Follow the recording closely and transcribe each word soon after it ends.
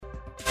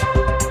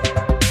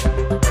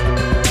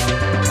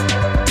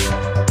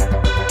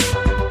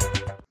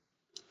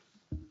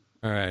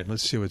All right,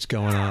 let's see what's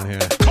going on here.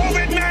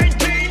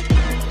 COVID-19.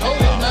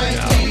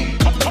 COVID-19.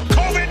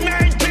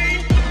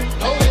 COVID-19.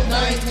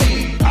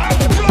 COVID-19.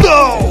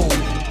 No!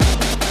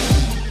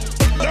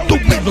 The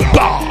window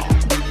bar.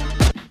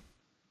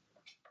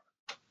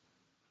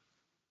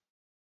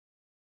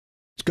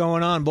 What's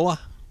going on, boy?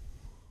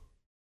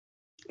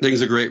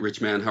 Things are great,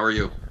 Rich Man. How are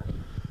you?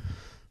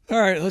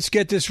 All right, let's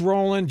get this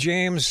rolling.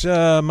 James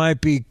might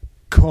be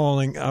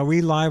calling. Are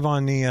we live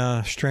on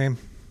the stream?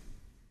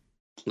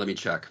 Let me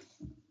check.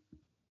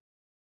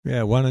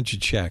 Yeah, why don't you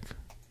check?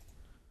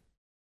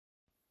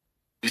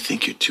 You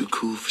think you're too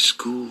cool for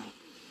school.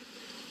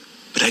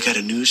 But I got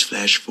a news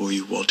flash for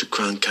you, Walter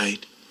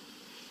Cronkite.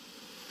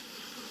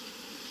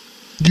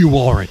 You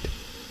aren't.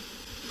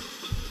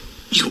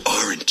 You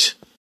aren't.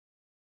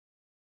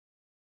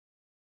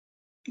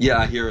 Yeah,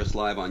 I hear us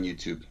live on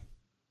YouTube.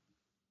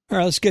 All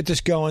right, let's get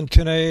this going.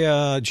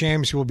 Today,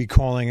 James will be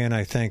calling in,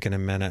 I think, in a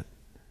minute.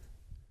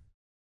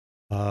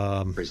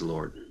 Praise the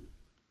Lord.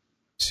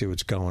 See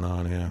what's going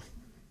on here.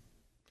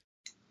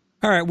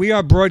 All right, we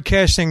are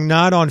broadcasting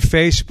not on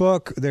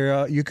Facebook.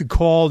 There, you could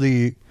call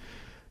the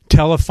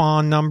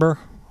telephone number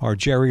or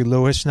Jerry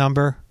Lewis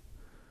number,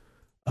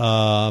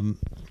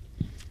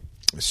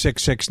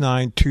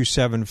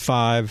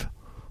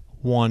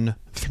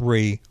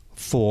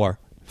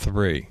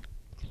 669-275-1343.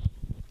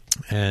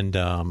 And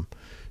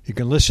you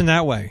can listen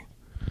that way.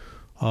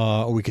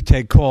 Or we could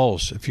take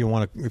calls if you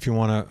want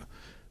to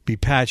be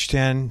patched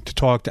in to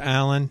talk to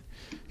Alan.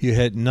 You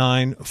hit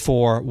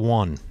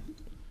 941.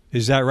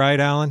 Is that right,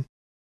 Alan?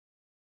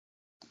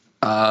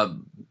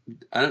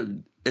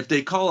 If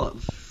they call a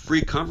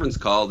free conference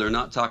call, they're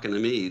not talking to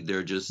me.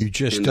 They're just you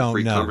just in don't the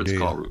free know, conference do you?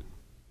 call room.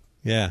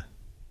 Yeah.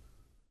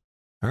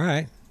 All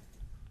right.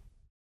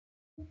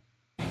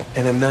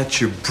 And I'm not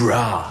your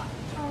bra.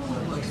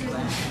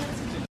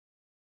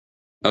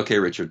 Okay,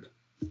 Richard.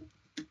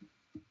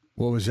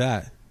 What was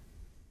that?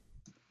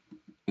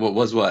 What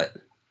was what?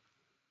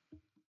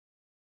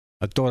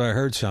 I thought I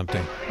heard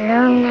something.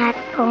 Learn that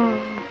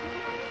poem.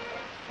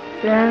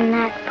 Learn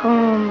that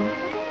poem.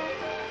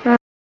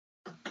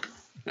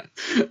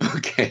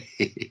 Okay.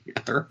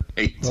 All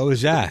right. What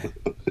was that?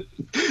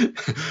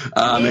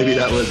 Maybe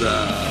that was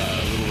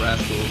Little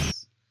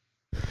Rascals.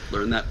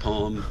 Learn that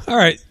poem. All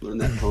right. Learn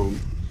that poem.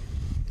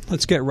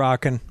 Let's get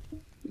rocking.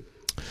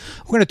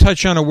 We're going to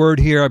touch on a word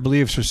here, I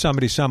believe, for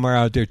somebody somewhere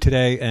out there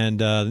today, and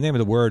the name of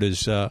the word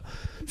is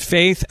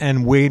faith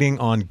and waiting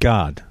on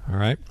God. All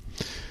right?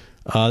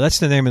 That's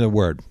the name of the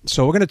word.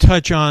 So we're going to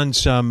touch on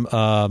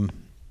some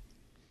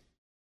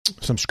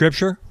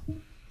scripture.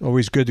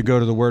 Always good to go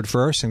to the word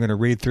first. I'm going to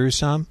read through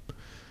some,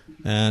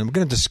 and we're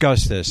going to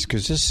discuss this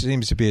because this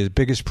seems to be the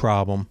biggest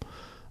problem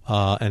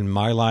in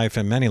my life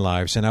and many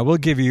lives. And I will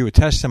give you a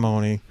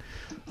testimony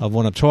of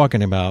what I'm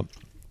talking about.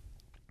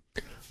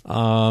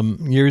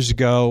 Years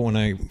ago, when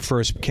I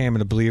first became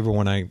a believer,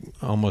 when I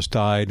almost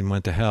died and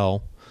went to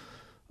hell,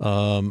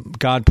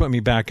 God put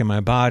me back in my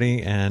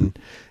body, and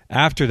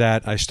after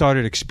that, I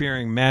started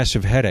experiencing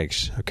massive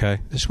headaches. Okay,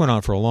 this went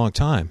on for a long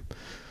time.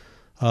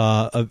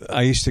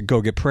 I used to go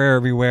get prayer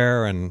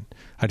everywhere, and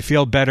I'd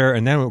feel better,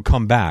 and then it would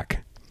come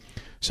back.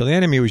 So the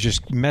enemy was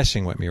just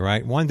messing with me,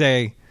 right? One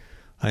day,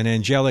 an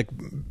angelic,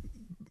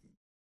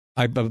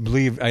 I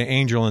believe, an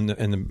angel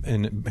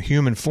in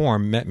human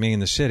form met me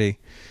in the city,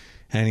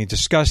 and he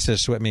discussed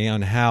this with me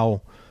on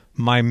how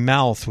my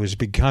mouth was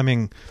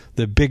becoming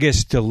the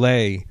biggest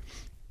delay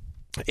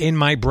in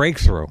my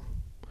breakthrough.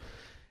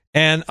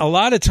 And a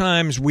lot of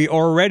times we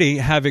already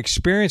have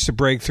experienced a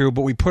breakthrough,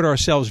 but we put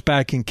ourselves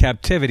back in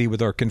captivity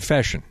with our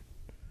confession.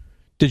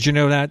 Did you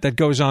know that? That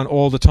goes on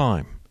all the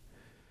time.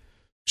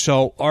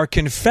 So our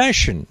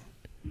confession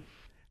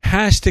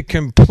has to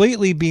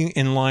completely be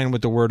in line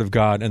with the Word of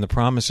God and the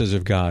promises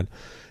of God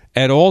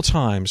at all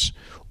times,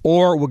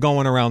 or we're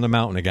going around the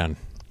mountain again.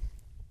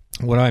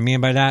 What do I mean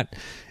by that?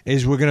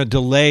 Is we're going to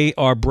delay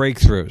our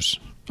breakthroughs.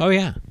 Oh,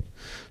 yeah.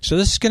 So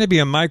this is going to be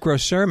a micro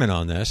sermon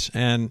on this,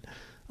 and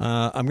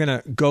I'm going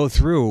to go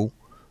through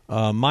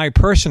my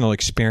personal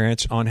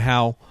experience on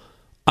how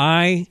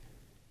I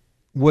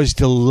was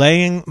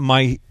delaying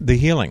the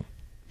healing.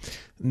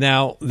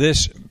 Now,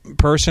 this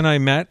person I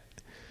met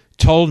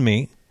told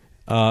me,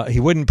 he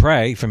wouldn't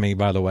pray for me,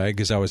 by the way,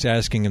 because I was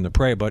asking him to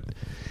pray, but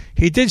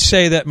he did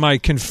say that my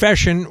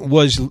confession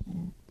was,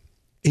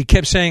 he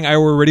kept saying I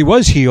already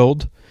was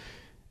healed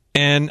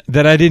and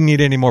that I didn't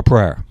need any more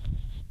prayer.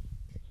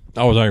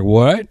 I was like,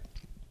 what?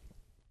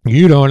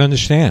 You don't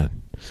understand.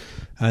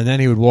 And then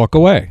he would walk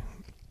away.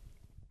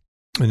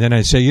 And then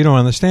I'd say, you don't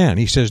understand.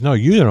 He says, no,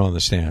 you don't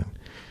understand.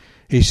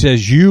 He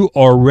says, you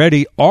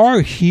already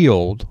are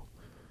healed,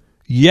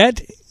 yet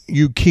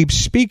you keep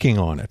speaking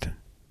on it.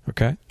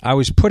 Okay? I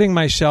was putting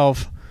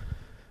myself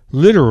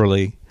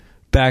literally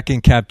back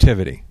in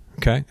captivity.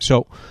 Okay?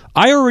 So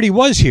I already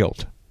was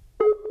healed.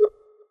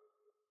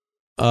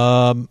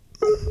 Who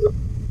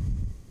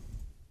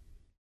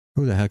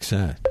the heck's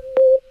that?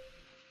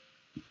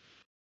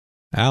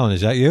 Alan,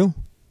 is that you?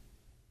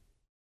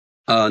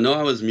 No,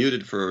 I was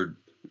muted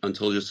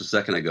until just a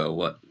second ago.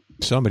 What?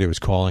 Somebody was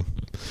calling.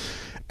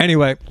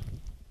 Anyway,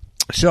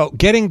 So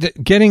getting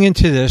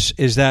into this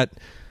is that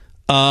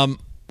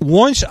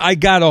once I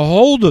got a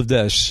hold of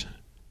this,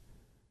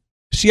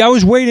 see, I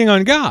was waiting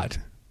on God.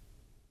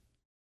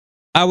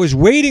 I was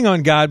waiting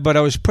on God, but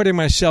I was putting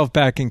myself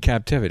back in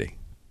captivity,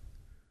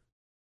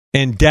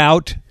 in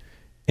doubt,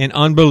 in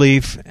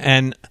unbelief,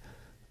 and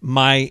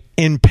my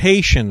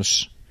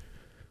impatience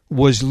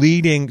was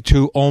leading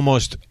to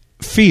almost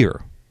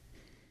fear.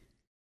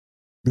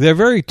 They're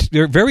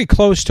very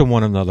close to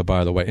one another,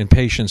 by the way,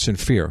 impatience and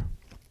fear.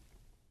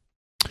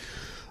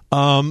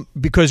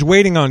 Because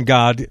waiting on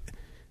God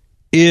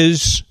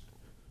is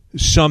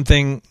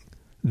something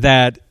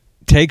that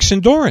takes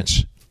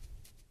endurance.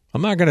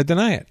 I'm not going to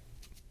deny it.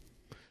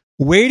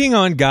 Waiting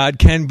on God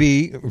can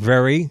be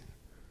very,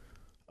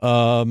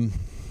 it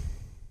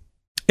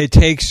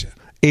takes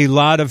a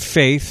lot of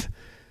faith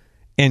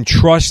in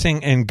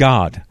trusting in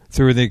God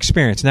through the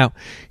experience. Now,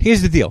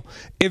 here's the deal.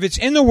 If it's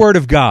in the Word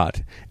of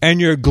God and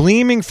you're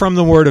gleaming from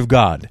the Word of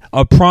God,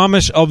 a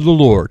promise of the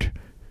Lord,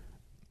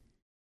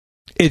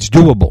 it's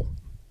doable.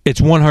 It's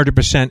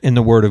 100% in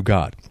the Word of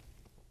God.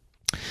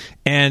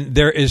 And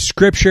there is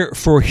scripture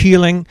for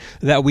healing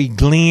that we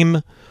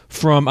glean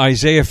from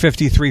Isaiah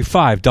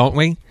 53:5, don't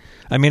we?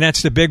 I mean,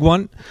 that's the big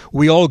one.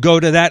 We all go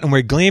to that and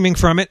we're gleaming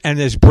from it, and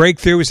there's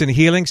breakthroughs and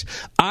healings.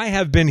 I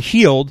have been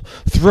healed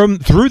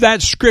through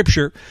that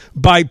scripture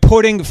by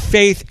putting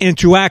faith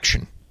into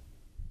action.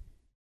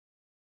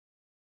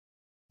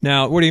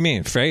 Now, what do you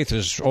mean? Faith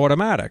is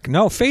automatic.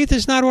 No, faith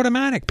is not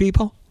automatic,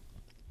 people.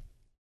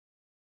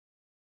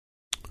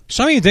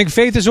 Some of you think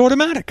faith is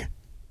automatic.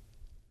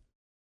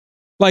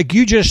 Like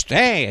you just,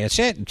 hey, it's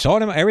it. It's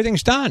automatic.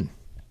 Everything's done.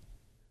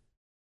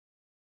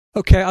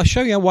 Okay, I'll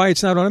show you why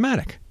it's not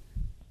automatic.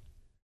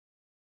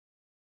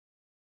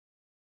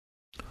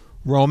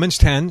 Romans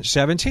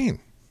 10:17.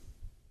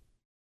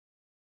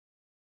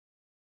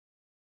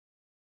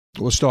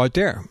 We'll start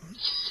there.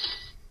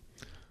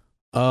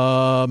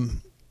 Let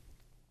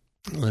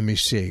me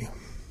see.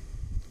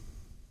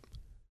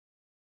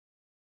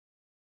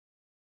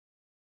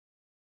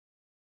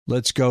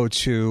 Let's go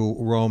to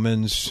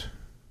Romans.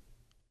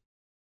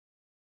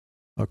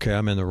 Okay,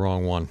 I'm in the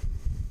wrong one.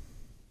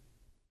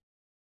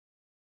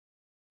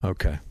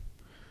 Okay.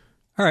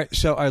 All right,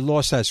 so I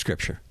lost that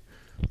scripture.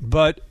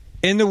 But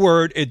in the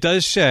Word, it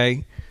does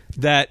say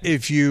that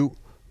if you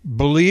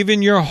believe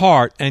in your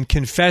heart and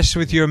confess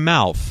with your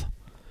mouth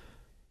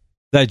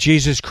that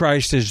Jesus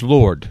Christ is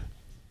Lord,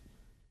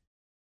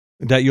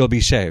 that you'll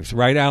be saved.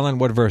 Right, Alan?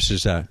 What verse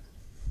is that?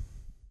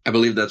 I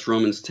believe that's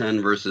Romans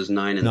 10, verses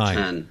 9 and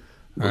 10.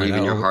 Believe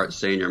in your heart,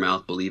 say in your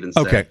mouth, believe and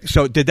say. Okay,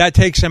 so did that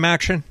take some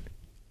action?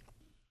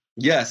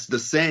 Yes, the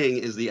saying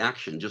is the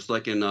action, just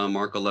like in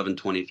Mark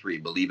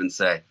 11:23, believe and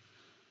say.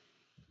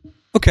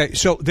 Okay,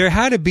 so there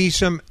had to be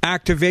some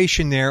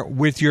activation there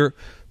with your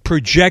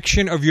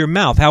projection of your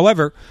mouth.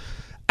 However,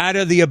 out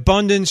of the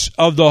abundance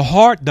of the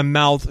heart, the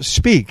mouth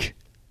speak.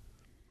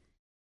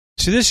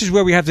 So this is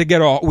where we have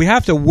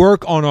to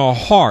work on our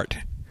heart.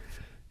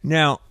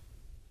 Now,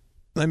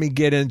 let me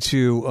get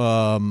into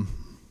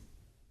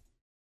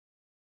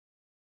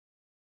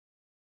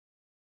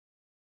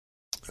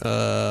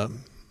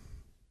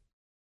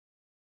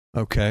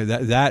okay,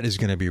 that is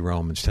going to be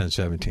Romans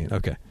 10:17.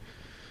 Okay.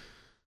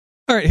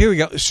 All right, here we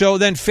go. So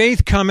then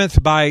faith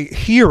cometh by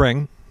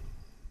hearing.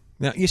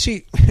 Now, you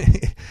see,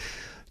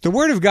 the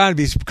Word of God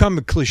has become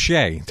a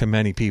cliche to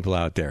many people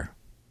out there.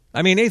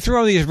 I mean, they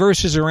throw these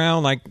verses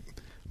around like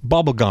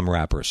bubblegum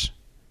wrappers.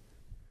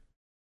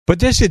 But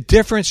there's a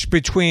difference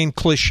between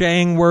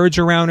clicheing words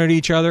around at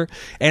each other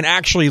and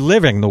actually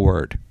living the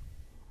Word.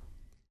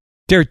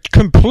 They're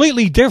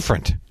completely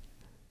different.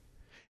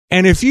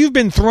 And if you've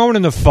been thrown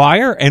in the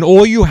fire and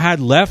all you had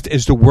left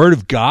is the Word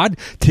of God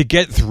to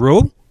get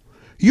through,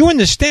 you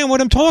understand what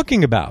I'm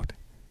talking about.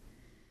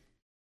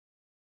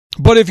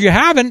 But if you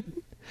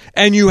haven't,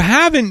 and you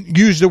haven't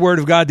used the Word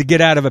of God to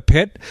get out of a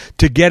pit,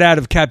 to get out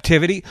of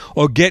captivity,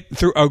 or get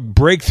through a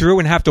breakthrough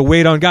and have to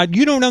wait on God,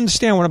 you don't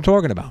understand what I'm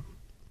talking about.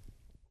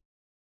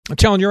 I'm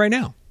telling you right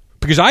now,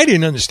 because I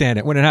didn't understand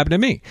it when it happened to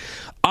me.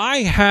 I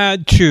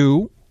had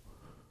to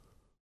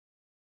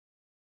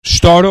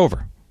start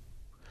over.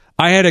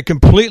 I had to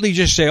completely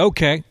just say,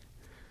 okay,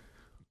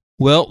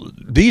 well,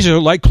 these are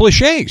like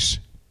cliches.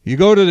 You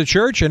go to the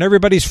church and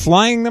everybody's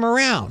flying them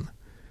around.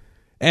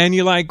 And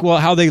you're like, well,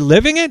 how are they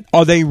living it?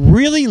 Are they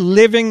really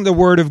living the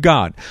Word of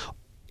God?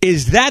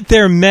 Is that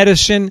their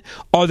medicine?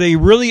 Are they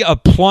really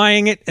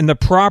applying it in the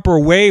proper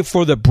way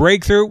for the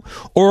breakthrough?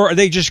 Or are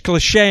they just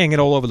clicheing it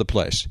all over the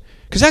place?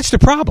 Because that's the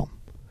problem.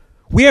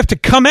 We have to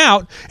come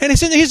out, and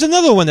here's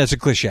another one that's a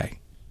cliche.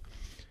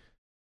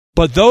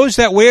 But those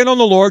that wait on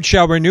the Lord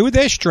shall renew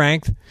their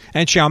strength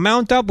and shall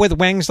mount up with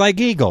wings like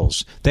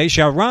eagles. They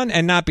shall run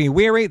and not be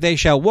weary. They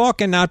shall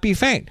walk and not be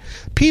faint.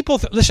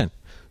 People, listen,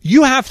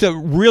 you have to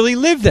really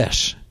live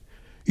this.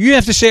 You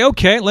have to say,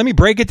 okay, let me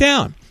break it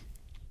down.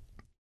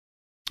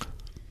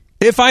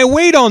 If I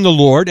wait on the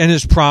Lord and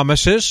His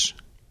promises,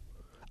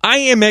 I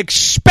am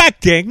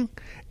expecting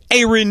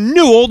a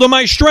renewal to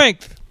my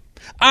strength.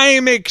 I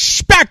am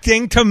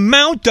expecting to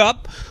mount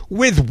up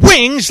with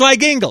wings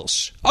like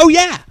eagles. Oh,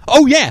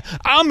 yeah.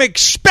 I'm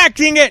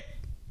expecting it.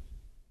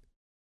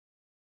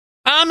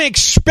 I'm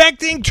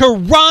expecting to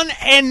run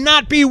and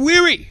not be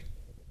weary.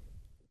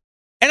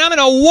 And I'm going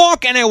to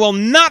walk and I will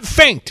not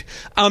faint.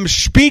 I'm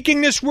speaking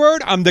this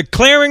word. I'm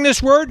declaring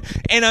this word.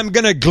 And I'm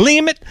going to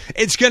gleam it.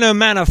 It's going to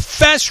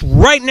manifest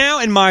right now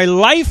in my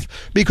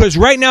life. Because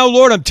right now,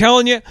 Lord, I'm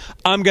telling you,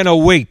 I'm going to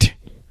wait.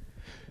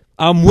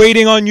 I'm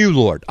waiting on you,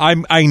 Lord.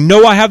 I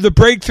know I have the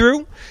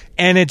breakthrough.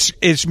 And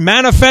it's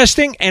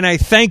manifesting. And I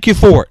thank you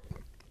for it.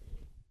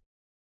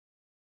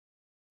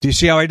 Do you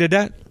see how I did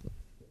that?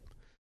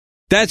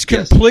 That's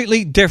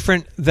completely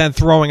different than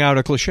throwing out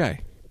a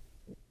cliche.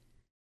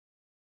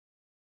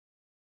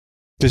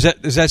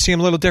 Does that seem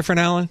a little different,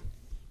 Alan?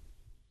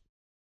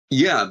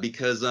 Yeah,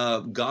 because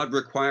God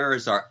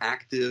requires our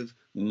active,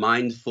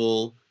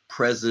 mindful,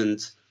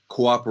 present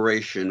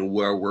cooperation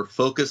where we're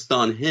focused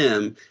on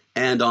Him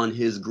and on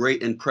His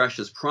great and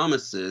precious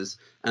promises,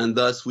 and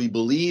thus we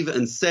believe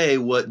and say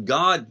what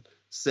God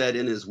said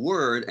in His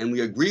Word, and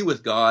we agree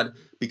with God,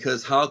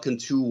 because how can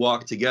two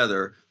walk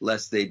together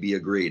lest they be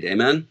agreed?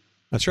 Amen?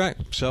 That's right.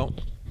 So,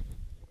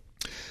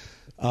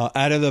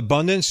 out of the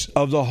abundance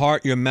of the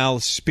heart, your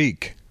mouth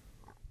speak.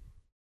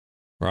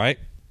 Right?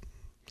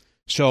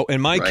 So in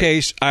my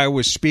case, I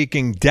was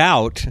speaking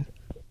doubt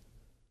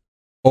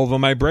over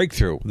my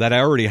breakthrough that I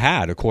already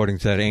had, according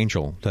to that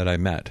angel that I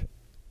met.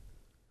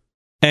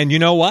 And you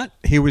know what?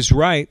 He was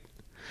right.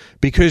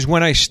 Because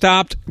when I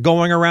stopped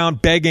going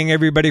around begging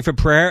everybody for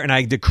prayer and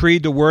I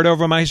decreed the word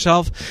over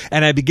myself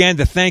and I began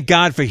to thank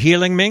God for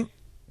healing me,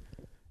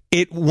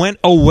 it went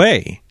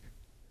away.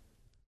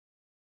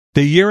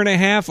 The year and a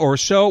half or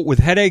so with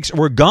headaches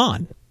were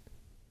gone.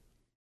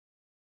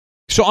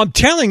 So I'm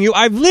telling you,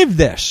 I've lived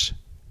this.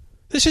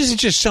 This isn't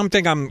just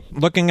something I'm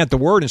looking at the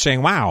word and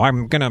saying, wow,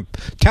 I'm going to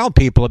tell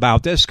people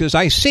about this because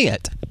I see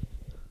it.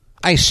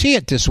 I see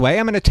it this way.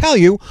 I'm going to tell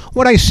you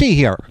what I see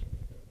here.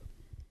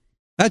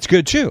 That's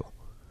good too.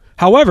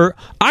 However,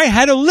 I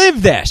had to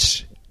live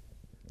this.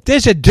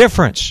 There's a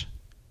difference.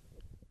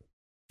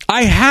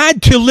 I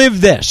had to live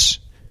this.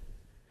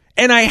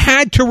 And I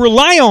had to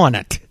rely on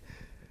it.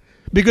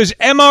 Because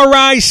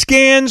MRI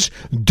scans,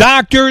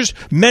 doctors,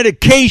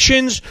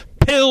 medications,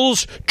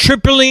 pills,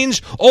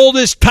 triplines, all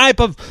this type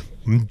of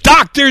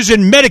doctors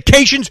and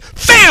medications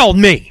failed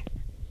me.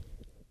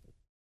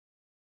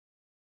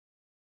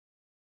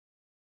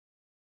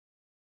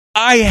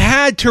 I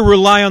had to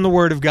rely on the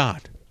Word of God.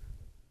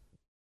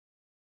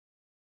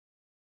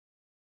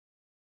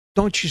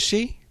 Don't you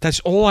see? That's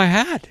all I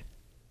had.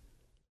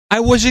 I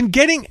wasn't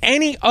getting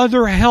any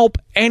other help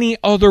any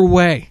other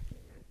way.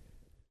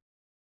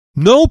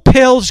 No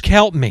pills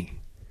helped me.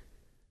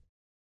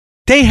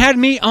 They had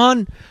me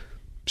on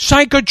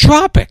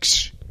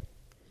psychotropics.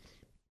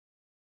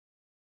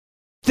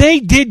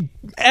 They did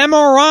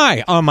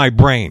MRI on my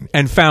brain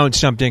and found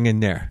something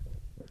in there,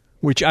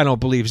 which I don't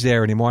believe is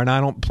there anymore, and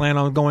I don't plan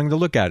on going to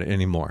look at it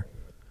anymore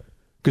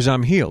because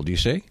I'm healed, you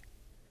see?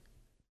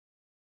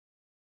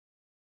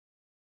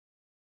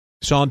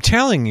 So I'm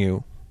telling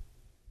you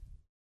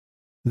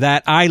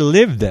that I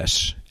lived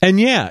this. And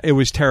yeah, it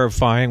was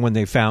terrifying when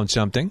they found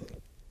something.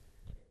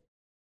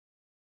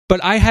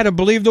 But I had to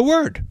believe the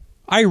word.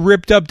 I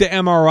ripped up the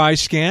MRI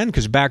scan,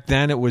 because back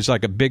then it was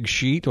like a big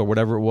sheet or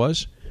whatever it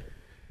was.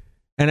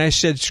 And I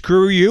said,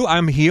 screw you,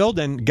 I'm healed,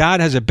 and God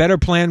has a better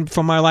plan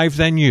for my life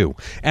than you.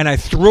 And I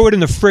threw it in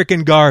the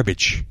frickin'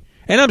 garbage.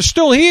 And I'm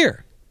still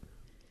here.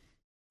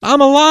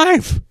 I'm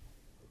alive.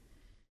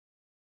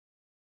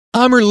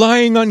 I'm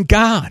relying on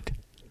God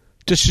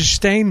to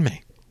sustain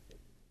me.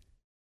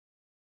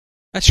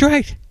 That's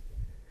right.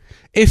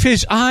 If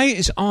His eye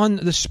is on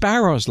the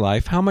sparrow's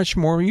life, how much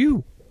more are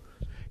you?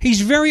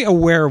 He's very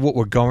aware of what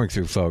we're going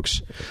through,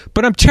 folks.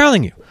 But I'm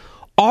telling you,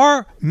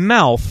 our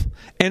mouth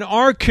and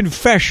our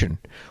confession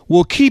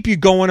will keep you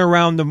going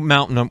around the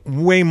mountain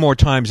way more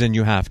times than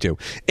you have to.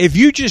 If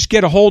you just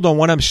get a hold on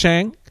what I'm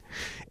saying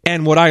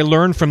and what I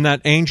learned from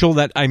that angel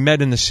that I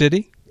met in the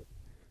city,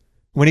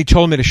 when he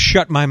told me to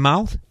shut my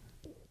mouth,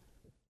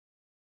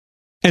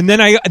 and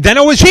then I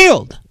was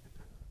healed.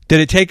 Did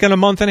it take a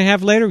month and a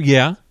half later?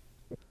 Yeah.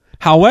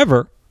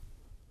 However,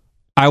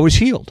 I was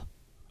healed.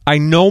 I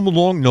no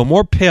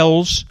more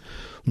pills,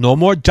 no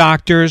more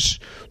doctors,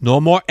 no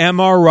more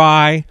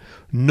MRI,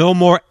 no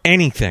more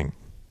anything.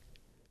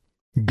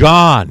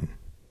 Gone.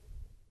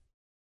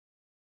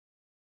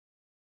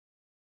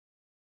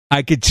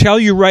 I could tell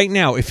you right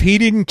now, if he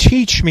didn't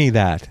teach me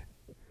that,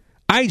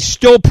 I'd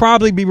still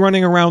probably be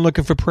running around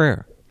looking for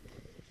prayer.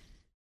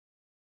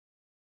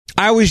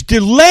 I was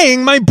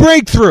delaying my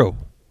breakthrough.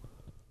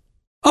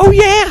 Oh,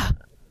 yeah.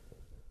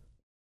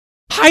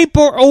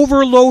 Hyper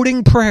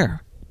overloading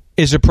prayer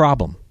is a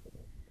problem.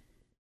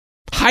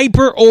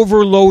 Hyper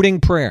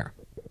overloading prayer.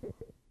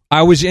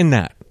 I was in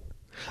that.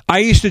 I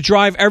used to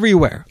drive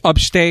everywhere,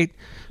 upstate,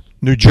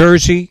 New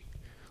Jersey,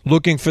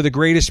 looking for the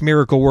greatest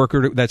miracle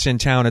worker that's in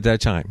town at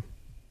that time.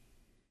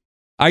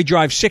 I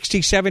drive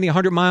 60, 70,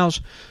 100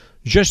 miles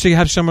just to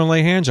have someone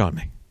lay hands on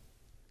me.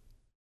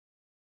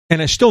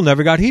 And I still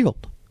never got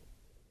healed.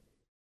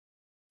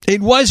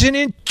 It wasn't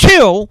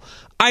until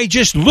I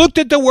just looked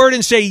at the word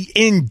and say,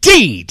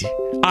 indeed,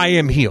 I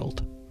am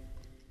healed.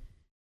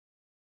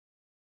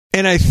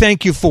 And I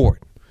thank you for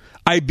it.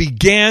 I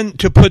began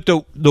to put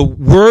the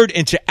word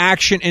into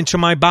action into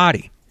my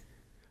body.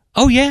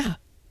 Oh, yeah.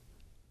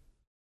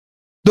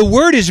 The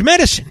word is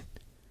medicine.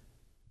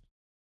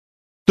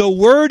 The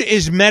word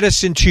is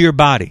medicine to your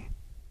body.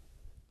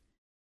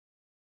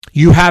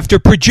 You have to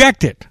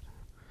project it.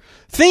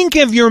 Think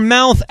of your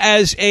mouth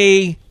as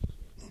a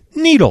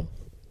needle.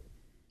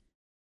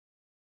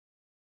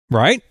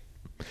 Right?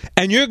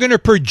 And you're going to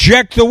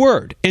project the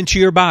word into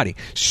your body.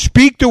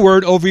 Speak the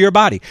word over your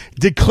body.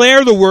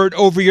 Declare the word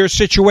over your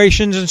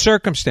situations and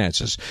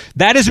circumstances.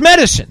 That is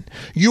medicine.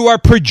 You are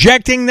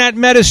projecting that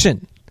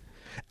medicine.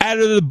 Out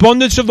of the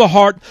abundance of the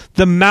heart,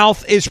 the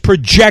mouth is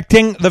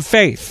projecting the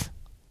faith.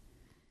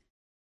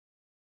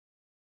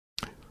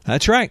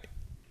 That's right.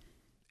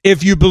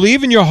 If you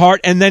believe in your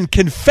heart and then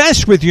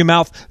confess with your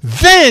mouth,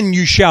 then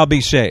you shall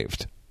be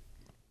saved.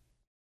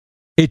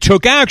 It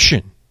took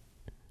action.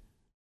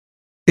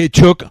 It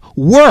took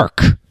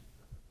work.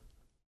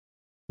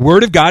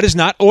 Word of God is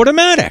not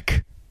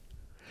automatic.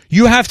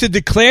 You have to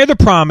declare the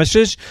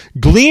promises,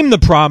 glean the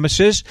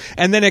promises,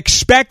 and then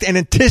expect and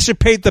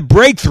anticipate the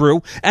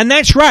breakthrough. And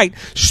that's right.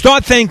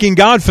 Start thanking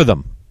God for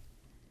them.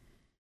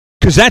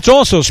 Because that's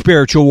also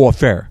spiritual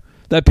warfare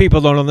that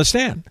people don't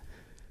understand.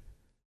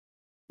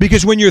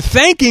 Because when you're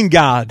thanking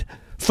God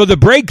for the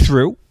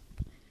breakthrough,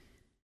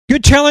 you're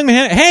telling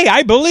him, hey,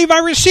 I believe I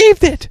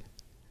received it.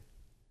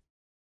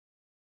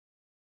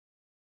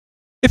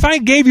 If I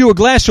gave you a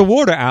glass of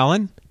water,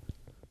 Alan,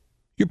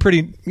 you're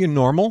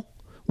normal.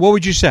 What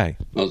would you say?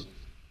 Well,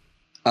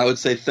 I would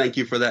say thank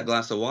you for that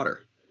glass of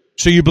water.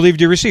 So you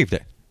believed you received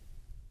it?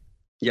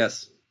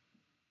 Yes.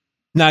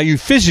 Now you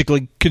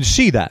physically can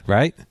see that,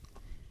 right?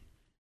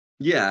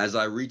 Yeah, as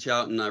I reach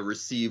out and I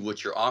receive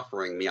what you're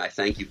offering me, I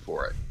thank you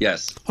for it.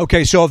 Yes.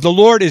 Okay, so if the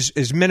Lord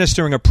is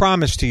ministering a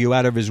promise to you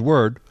out of his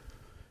word,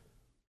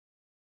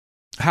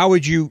 how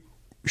would you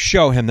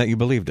show him that you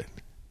believed it?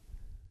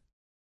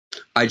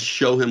 I'd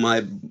show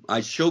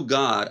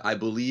God I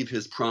believe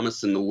his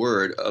promise in the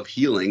word of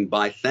healing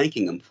by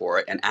thanking him for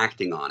it and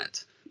acting on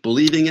it.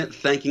 Believing it,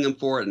 thanking him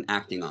for it, and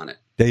acting on it.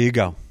 There you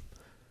go.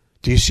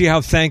 Do you see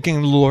how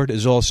thanking the Lord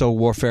is also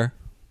warfare?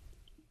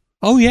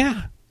 Oh,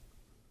 yeah.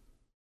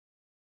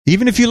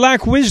 Even if you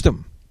lack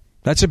wisdom,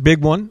 that's a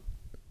big one.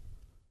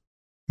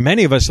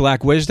 Many of us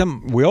lack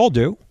wisdom. We all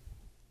do.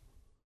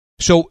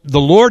 So the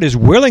Lord is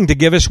willing to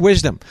give us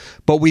wisdom,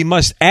 but we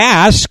must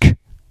ask,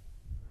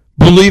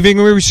 believing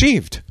we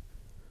received.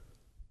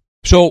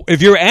 So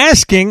if you're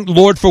asking,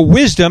 Lord, for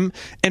wisdom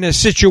in a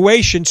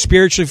situation,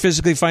 spiritually,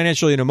 physically,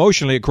 financially, and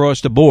emotionally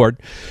across the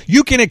board,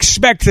 you can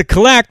expect to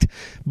collect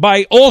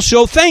by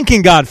also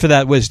thanking God for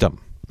that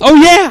wisdom. Oh,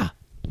 yeah.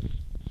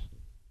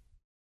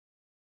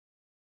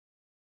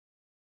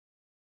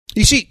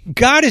 You see,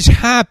 God is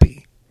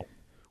happy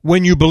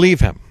when you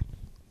believe him.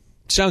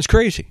 Sounds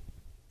crazy.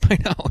 I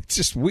know. It's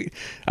just weird.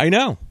 I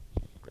know.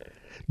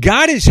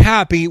 God is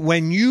happy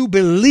when you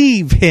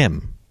believe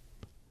him.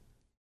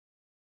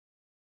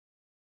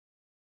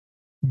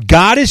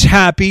 God is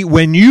happy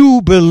when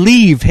you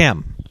believe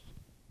him.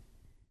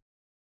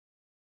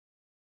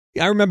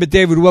 I remember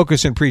David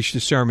Wilkerson preached a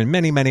sermon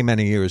many, many,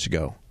 many years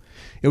ago.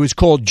 It was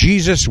called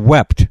Jesus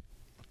Wept.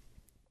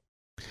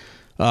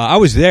 I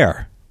was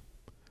there.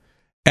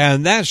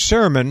 And that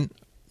sermon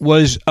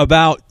was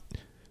about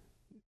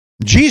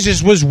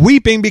Jesus was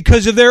weeping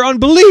because of their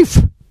unbelief.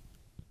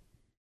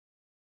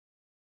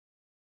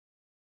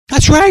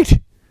 That's right.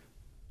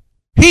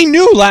 He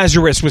knew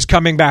Lazarus was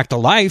coming back to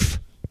life.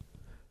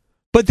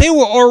 But they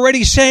were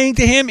already saying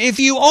to him, if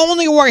you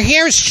only were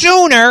here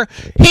sooner,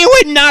 he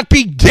would not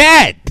be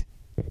dead.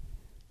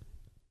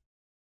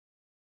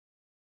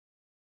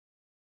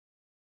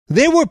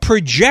 They were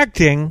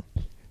projecting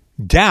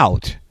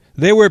doubt.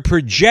 They were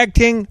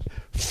projecting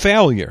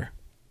failure.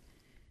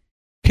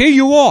 Here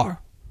you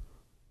are.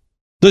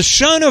 The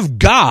Son of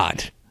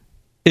God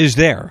is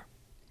there.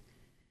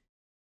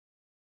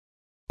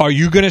 Are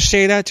you going to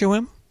say that to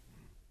him?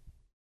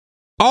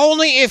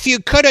 Only if you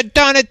could have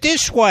done it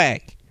this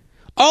way.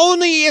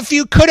 Only if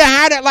you could have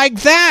had it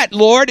like that,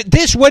 Lord,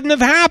 this wouldn't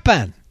have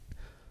happened.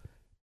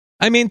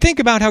 I mean, think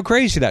about how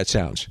crazy that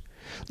sounds.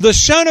 The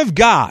Son of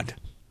God,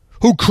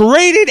 who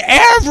created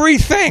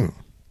everything,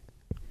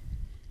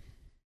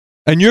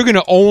 and you're going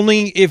to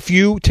only if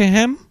you to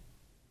him?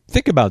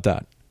 Think about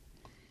that.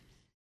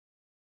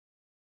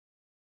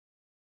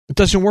 It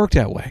doesn't work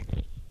that way.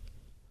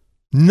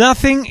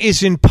 Nothing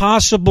is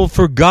impossible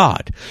for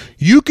God.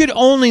 You could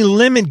only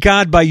limit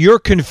God by your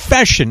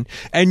confession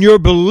and your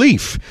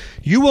belief.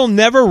 You will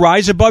never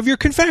rise above your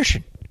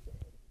confession.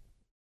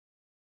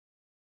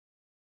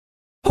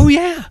 Oh,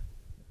 yeah.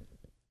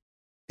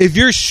 If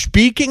you're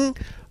speaking,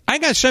 I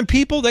got some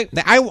people that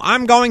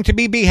I'm going to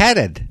be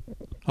beheaded.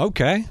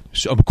 Okay.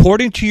 So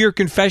according to your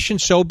confession,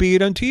 so be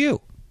it unto you.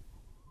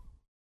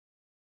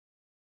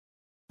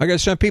 I got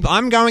some people,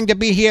 I'm going to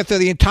be here through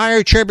the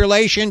entire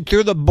tribulation,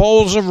 through the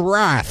bowls of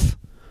wrath.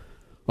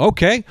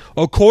 Okay,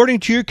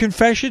 according to your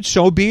confession,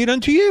 so be it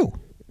unto you.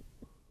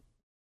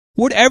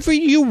 Whatever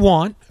you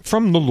want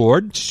from the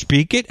Lord,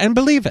 speak it and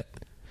believe it.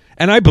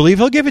 And I believe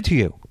he'll give it to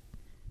you.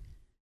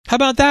 How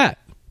about that?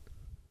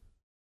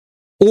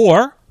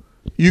 Or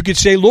you could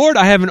say, Lord,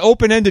 I have an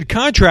open-ended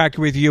contract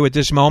with you at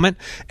this moment,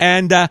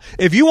 and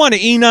if you want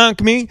to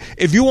Enoch me,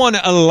 if you want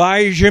to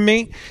Elijah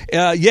me,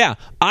 I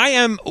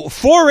am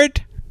for it.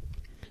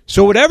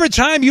 So whatever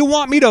time you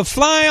want me to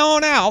fly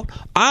on out,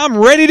 I'm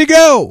ready to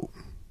go.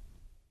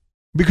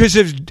 Because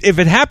if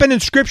it happened in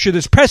Scripture,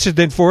 there's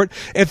precedent for it.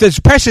 If there's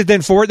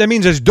precedent for it, that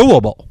means it's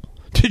doable.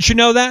 Did you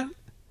know that?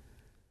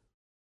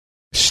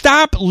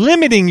 Stop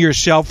limiting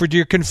yourself with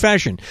your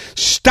confession.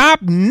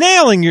 Stop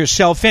nailing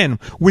yourself in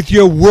with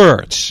your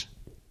words.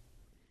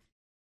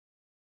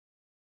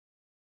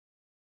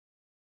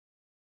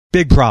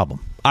 Big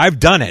problem.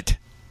 I've done it.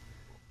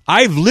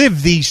 I've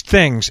lived these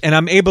things, and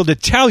I'm able to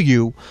tell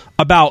you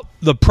about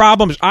the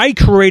problems I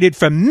created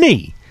for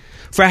me,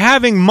 for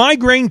having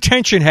migraine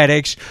tension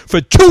headaches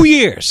for 2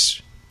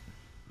 years.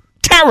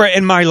 Terror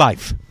in my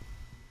life.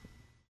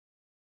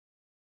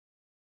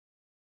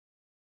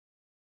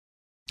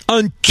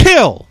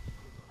 Until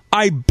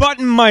I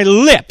button my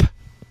lip.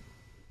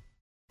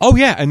 Oh,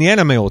 yeah, and the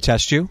enemy will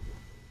test you.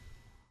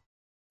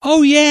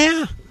 Oh,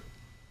 yeah.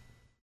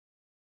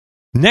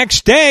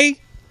 Next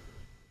day,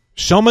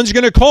 someone's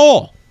going to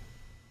call.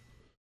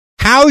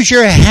 How's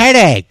your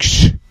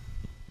headaches?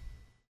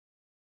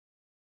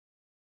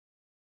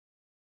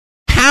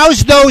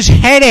 How's those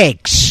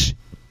headaches?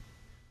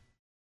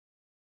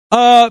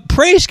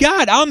 Praise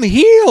God, I'm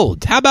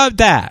healed. How about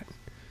that?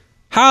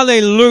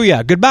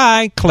 Hallelujah.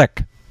 Goodbye.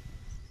 Click.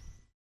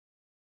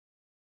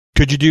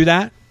 Could you do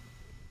that?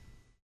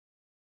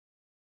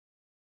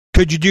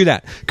 Could you do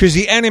that? Because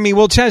the enemy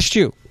will test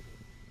you.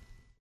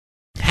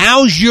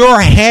 How's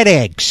your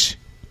headaches?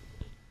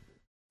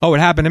 Oh, it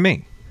happened to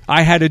me.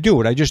 I had to do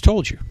what I just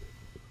told you.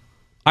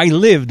 I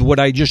lived what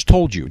I just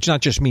told you. It's not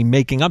just me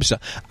making up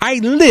stuff. I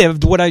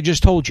lived what I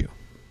just told you.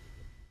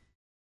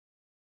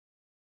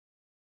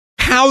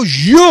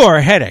 How's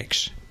your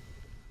headaches?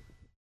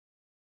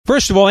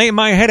 First of all, ain't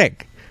my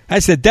headache.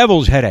 That's the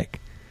devil's headache.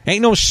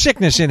 Ain't no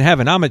sickness in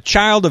heaven. I'm a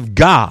child of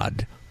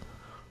God.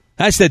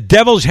 That's the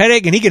devil's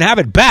headache, and he can have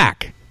it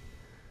back.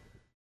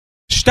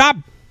 Stop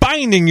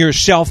binding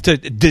yourself to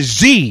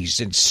disease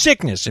and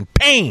sickness and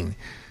pain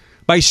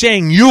by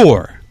saying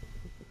your.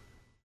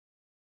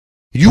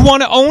 You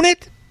want to own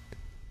it?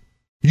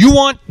 You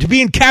want to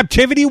be in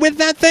captivity with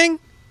that thing?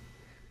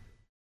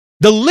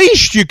 The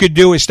least you could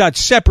do is start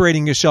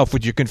separating yourself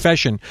with your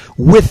confession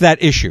with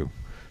that issue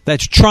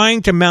that's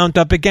trying to mount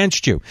up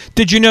against you.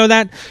 Did you know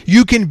that?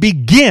 You can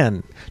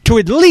begin to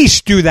at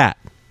least do that.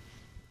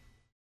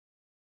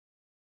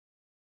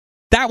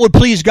 That would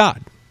please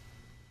God.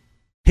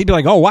 He'd be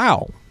like, oh,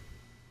 wow.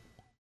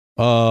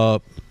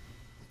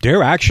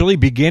 They're actually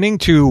beginning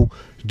to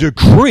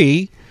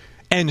decree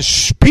and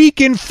speak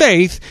in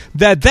faith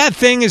that that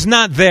thing is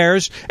not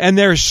theirs, and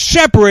they're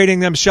separating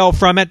themselves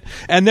from it,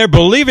 and they're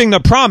believing the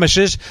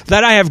promises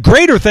that I have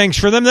greater things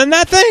for them than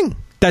that thing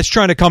that's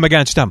trying to come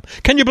against them.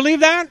 Can you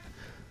believe that?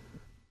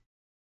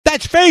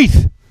 That's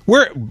faith.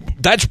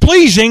 That's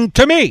pleasing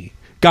to me,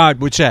 God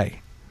would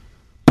say.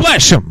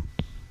 Bless him.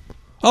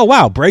 Oh,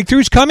 wow,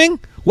 breakthrough's coming?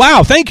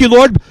 Wow, thank you,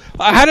 Lord.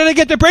 How did I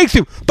get the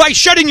breakthrough? By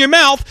shutting your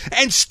mouth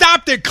and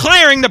stop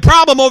declaring the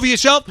problem over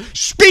yourself,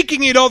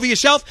 speaking it over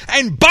yourself,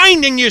 and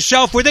binding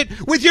yourself with it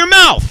with your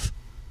mouth.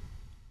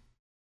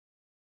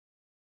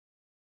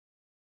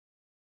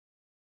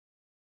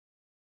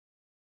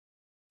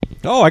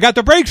 Oh, I got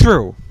the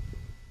breakthrough.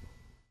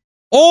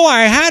 All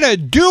I had to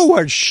do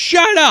was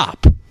shut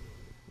up.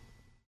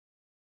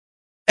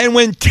 And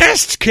when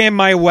tests came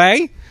my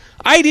way,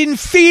 I didn't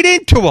feed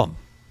into them.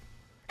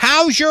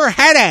 How's your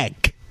headache?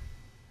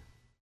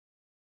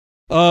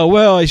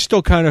 Well, I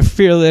still kind of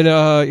feel it,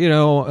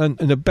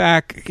 in the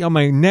back, on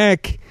my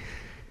neck.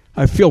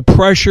 I feel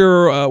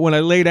pressure when I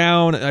lay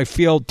down. I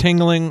feel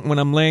tingling when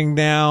I'm laying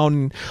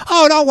down.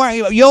 Oh, don't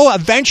worry. You'll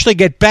eventually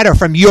get better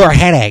from your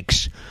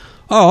headaches.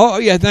 Oh,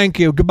 yeah, thank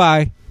you.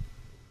 Goodbye.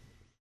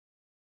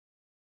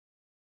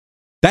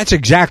 That's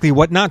exactly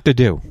what not to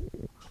do.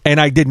 And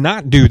I did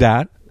not do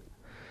that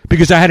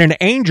because I had an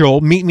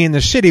angel meet me in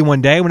the city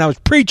one day when I was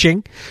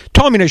preaching,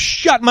 told me to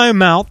shut my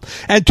mouth,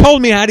 and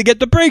told me how to get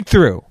the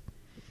breakthrough.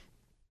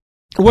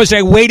 Was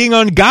I waiting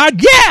on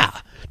God? Yeah!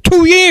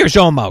 2 years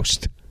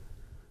almost.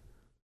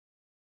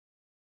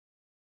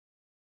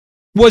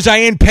 Was I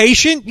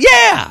impatient?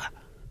 Yeah!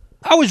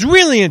 I was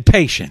really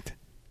impatient.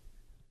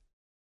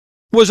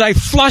 Was I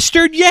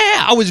flustered? Yeah,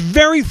 I was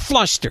very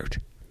flustered.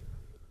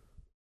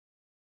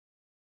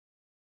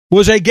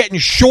 Was I getting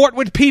short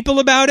with people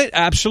about it?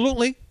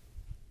 Absolutely.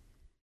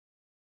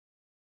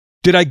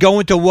 Did I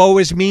go into woe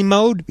is me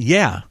mode?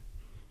 Yeah.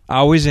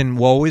 I was in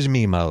woe is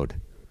me mode,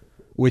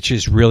 which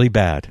is really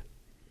bad.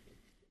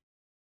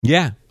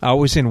 Yeah, I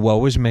was in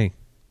woe is me.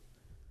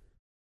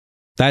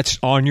 That's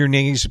on your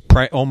knees,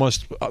 pray,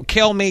 almost,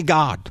 kill me,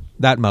 God,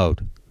 that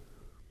mode.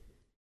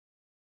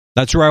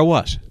 That's where I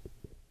was.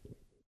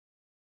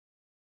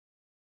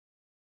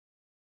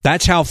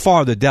 That's how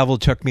far the devil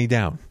took me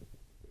down.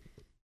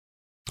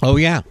 Oh,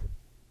 yeah.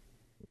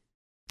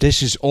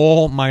 This is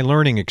all my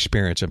learning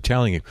experience, I'm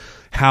telling you,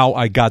 how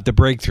I got the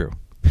breakthrough.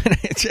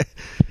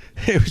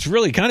 It was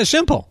really kind of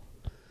simple.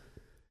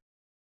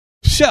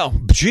 So,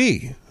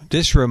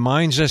 this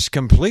reminds us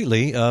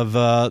completely of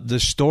the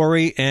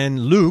story in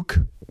Luke,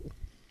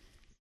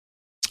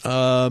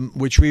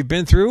 which we've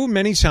been through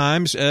many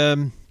times.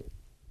 In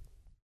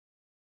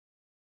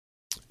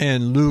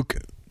Luke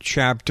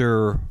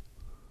chapter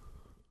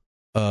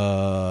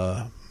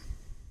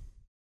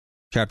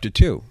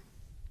 2.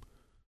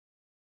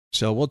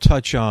 So we'll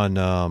touch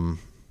on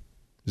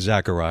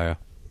Zechariah.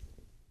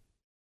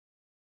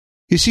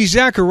 You see,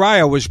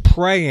 Zechariah was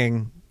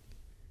praying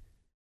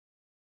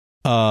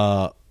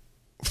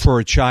for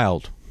a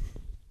child.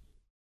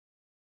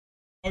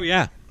 Oh,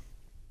 yeah.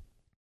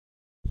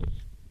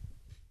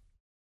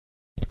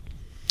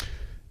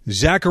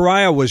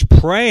 Zechariah was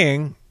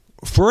praying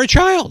for a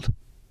child.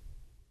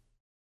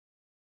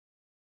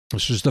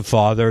 This was the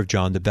father of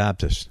John the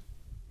Baptist.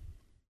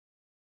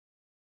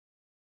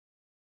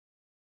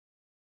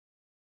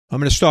 I'm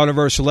going to start at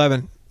verse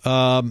 11.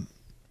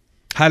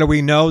 How do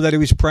we know that he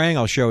was praying?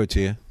 I'll show it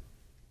to you.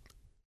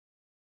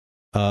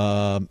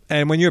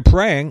 And when you're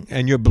praying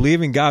and you're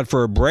believing God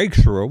for a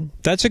breakthrough,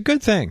 that's a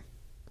good thing.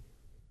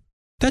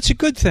 That's a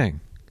good thing.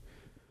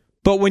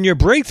 But when your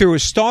breakthrough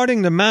is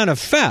starting to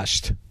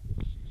manifest,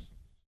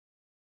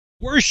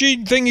 worst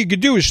thing you could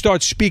do is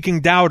start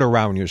speaking doubt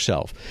around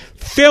yourself.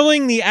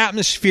 Filling the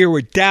atmosphere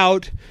with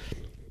doubt,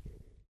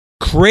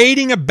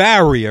 creating a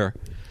barrier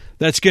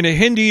that's going to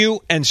hinder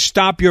you and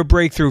stop your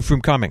breakthrough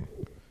from coming.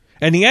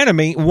 And the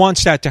enemy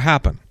wants that to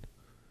happen.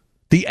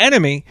 The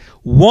enemy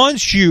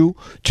wants you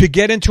to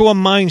get into a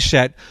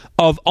mindset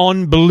of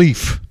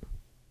unbelief.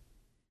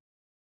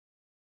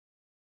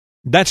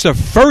 That's the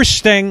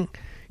first thing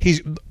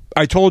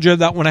I told you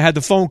that when I had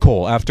the phone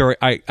call after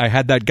I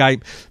had that guy.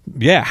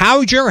 Yeah,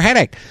 how's your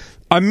headache?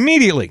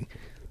 Immediately,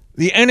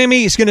 the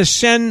enemy is going to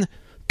send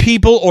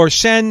people or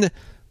send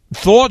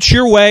thoughts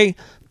your way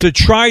to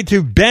try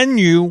to bend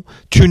you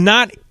to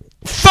not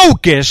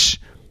focus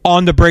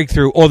on the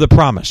breakthrough or the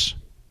promise.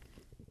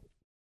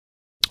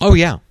 Oh,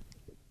 yeah.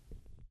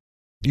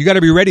 You got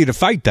to be ready to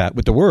fight that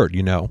with the word,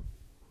 you know.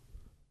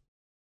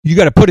 You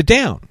got to put it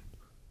down.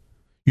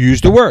 You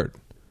use the word.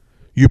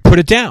 You put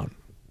it down.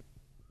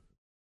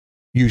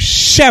 You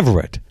sever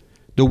it.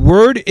 The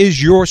word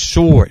is your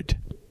sword.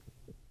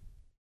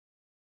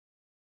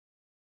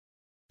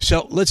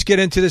 So let's get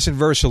into this in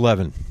verse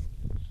 11.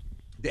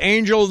 The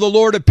angel of the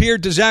Lord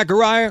appeared to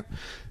Zechariah.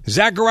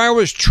 Zechariah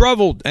was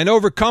troubled and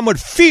overcome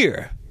with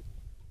fear.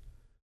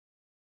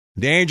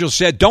 The angel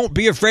said, "Don't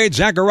be afraid,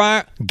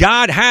 Zechariah.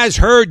 God has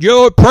heard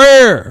your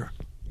prayer."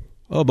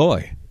 Oh,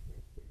 boy.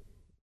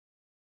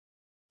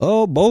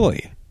 Oh,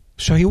 boy.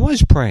 So he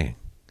was praying.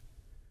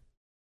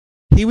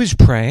 He was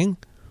praying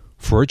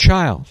for a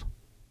child.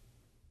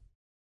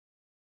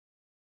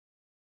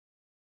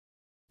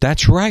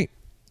 That's right.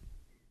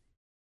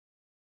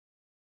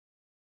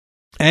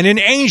 And an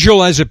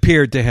angel has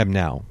appeared to him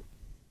now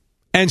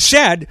and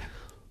said,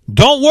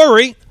 "Don't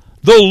worry,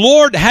 the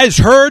Lord has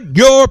heard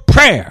your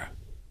prayer."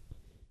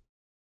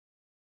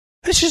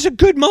 This is a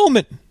good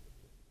moment.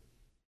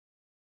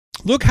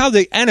 Look how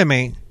the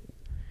enemy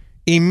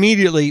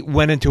immediately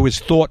went into his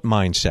thought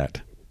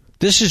mindset.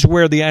 This is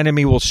where the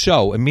enemy will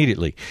sow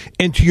immediately,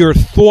 into your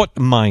thought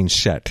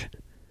mindset.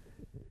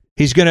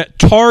 He's going to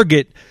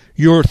target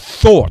your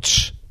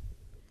thoughts.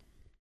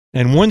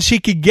 And once he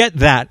could get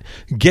that,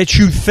 get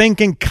you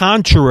thinking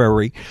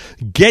contrary,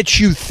 get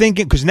you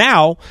thinking, because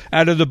now,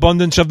 out of the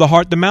abundance of the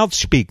heart, the mouth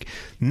speak.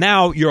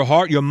 Now, your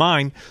heart, your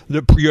mind,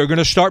 you're going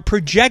to start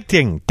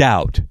projecting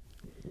doubt.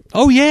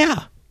 Oh,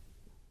 yeah.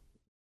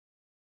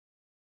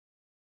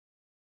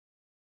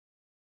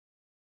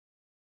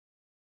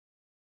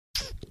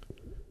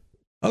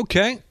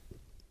 Okay.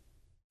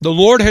 The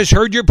Lord has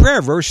heard your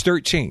prayer, verse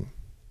 13.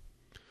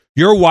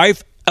 Your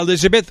wife,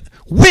 Elizabeth,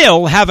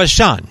 will have a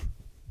son.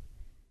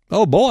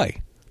 Oh,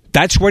 boy.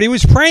 That's what he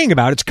was praying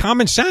about. It's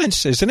common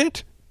sense, isn't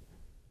it?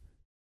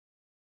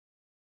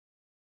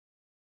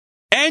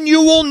 And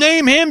you will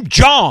name him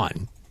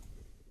John.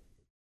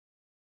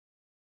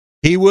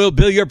 He will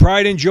be your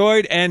pride and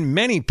joy, and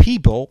many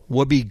people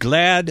will be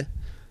glad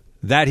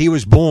that he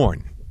was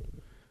born.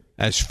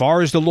 As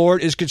far as the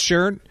Lord is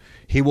concerned,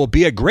 he will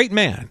be a great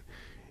man.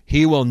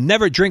 He will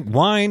never drink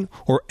wine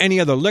or any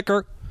other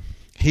liquor.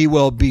 He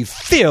will be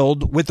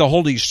filled with the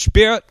Holy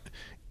Spirit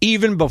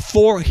even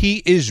before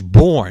he is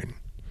born.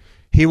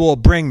 He will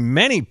bring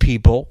many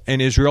people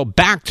in Israel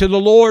back to the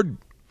Lord.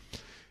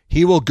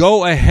 He will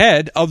go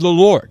ahead of the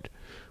Lord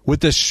with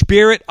the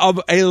spirit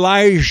of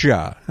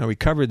Elijah. Now, we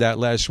covered that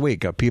last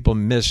week. People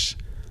miss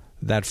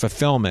that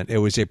fulfillment. It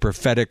was a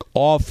prophetic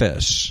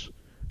office.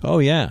 Oh,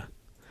 yeah.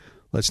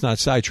 Let's not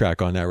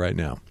sidetrack on that right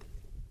now.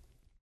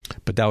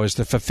 But that was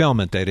the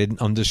fulfillment they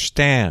didn't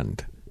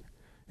understand.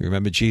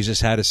 Remember,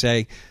 Jesus had to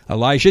say,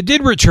 Elijah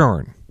did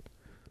return,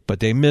 but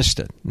they missed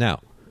it.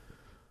 Now,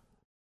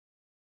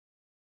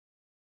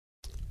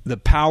 the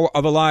power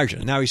of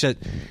Elijah. Now, he said,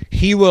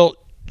 he will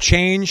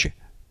change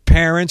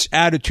parents'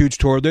 attitudes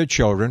toward their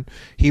children.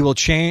 He will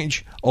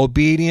change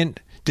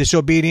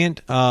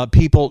disobedient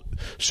people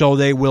so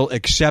they will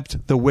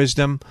accept the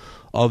wisdom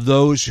of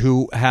those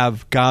who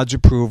have God's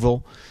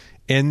approval.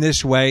 In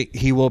this way,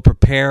 he will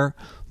prepare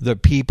the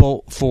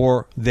people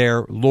for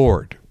their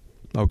Lord.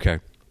 Okay.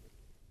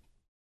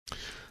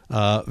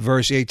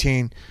 Verse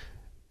 18.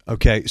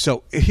 Okay,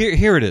 so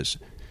here it is.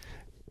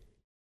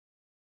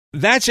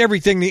 That's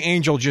everything the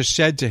angel just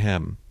said to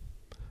him.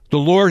 The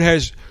Lord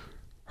has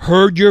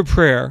heard your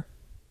prayer.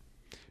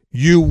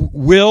 You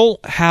will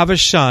have a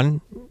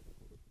son,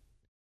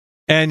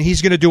 and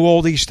he's going to do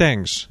all these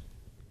things.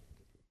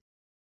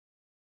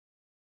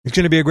 He's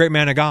going to be a great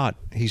man of God,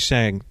 he's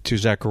saying to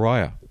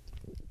Zechariah.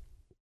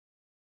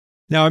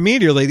 Now,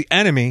 immediately, the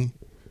enemy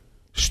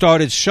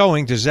started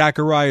sowing to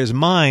Zechariah's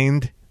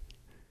mind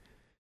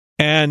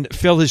and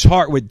fill his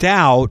heart with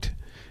doubt,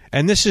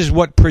 and this is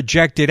what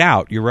projected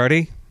out. You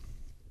ready?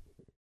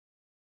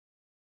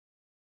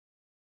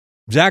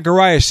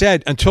 Zechariah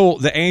said until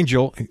the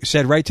angel,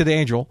 said right to the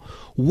angel,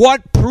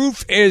 what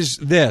proof is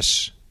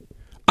this?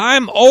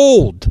 I'm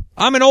old.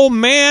 I'm an old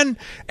man,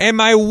 and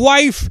my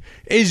wife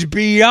is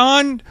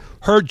beyond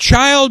her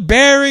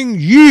childbearing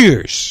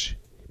years.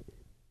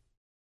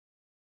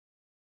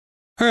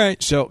 All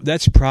right, so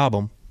that's a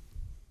problem.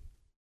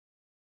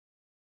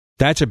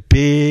 That's a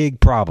big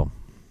problem.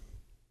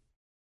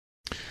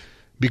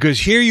 Because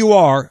here you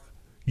are,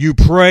 you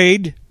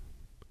prayed.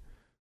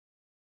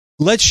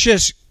 Let's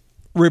just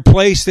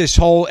replace this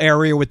whole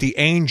area with the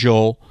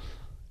angel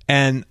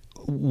and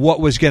what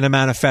was going to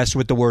manifest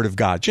with the word of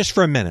God. Just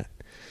for a minute.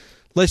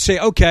 Let's say,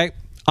 okay,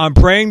 I'm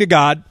praying to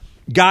God.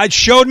 God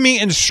showed me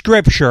in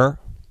Scripture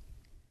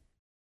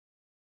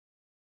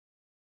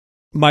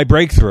my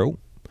breakthrough,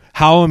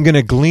 how I'm going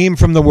to glean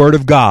from the word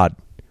of God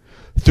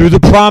through the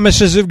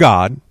promises of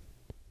God.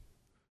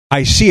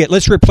 I see it.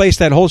 Let's replace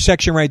that whole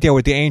section right there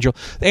with the angel.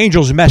 The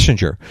angel's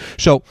messenger.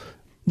 So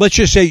let's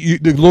just say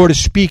the Lord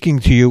is speaking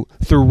to you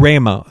through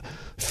Rhema.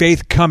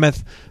 Faith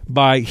cometh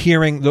by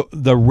hearing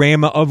the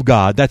Rhema of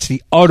God. That's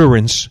the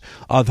utterance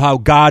of how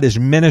God is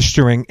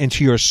ministering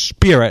into your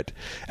spirit.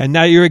 And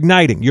now you're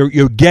igniting.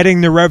 You're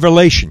getting the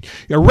revelation.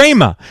 Your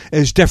Rhema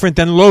is different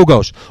than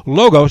Logos.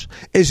 Logos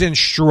is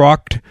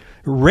instruct.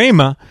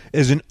 Rhema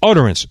is an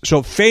utterance.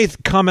 So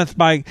faith cometh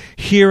by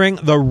hearing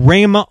the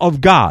Rhema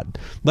of God.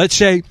 Let's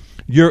say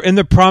you're in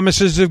the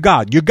promises of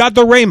God. You got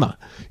the Rhema.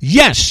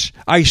 Yes,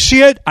 I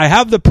see it. I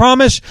have the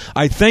promise.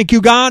 I thank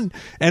you, God.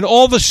 And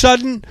all of a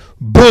sudden,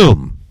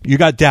 boom, you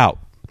got doubt.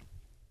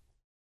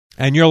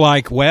 And you're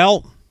like,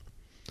 well,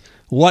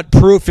 what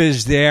proof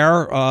is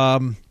there?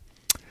 I'm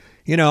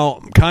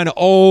kind of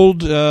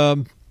old.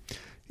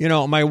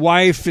 My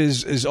wife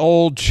is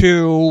old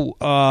too.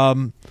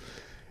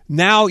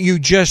 Now you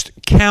just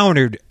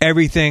countered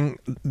everything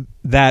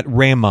that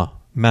Rhema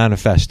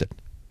manifested.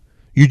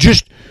 You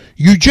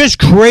just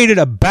created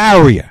a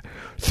barrier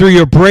through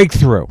your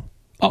breakthrough.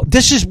 Oh,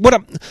 this is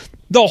what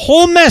the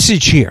whole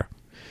message here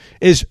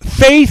is: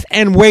 faith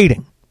and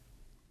waiting.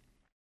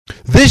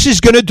 This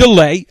is going to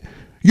delay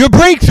your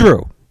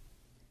breakthrough.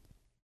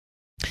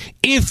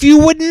 If you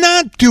would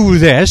not do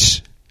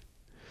this,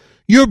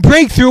 your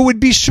breakthrough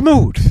would be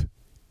smooth.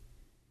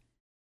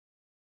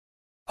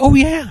 Oh,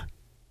 yeah.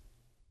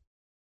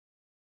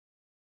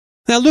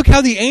 Now look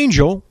how the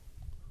angel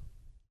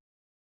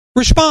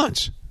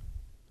responds.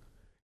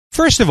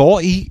 First of all,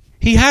 he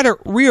had to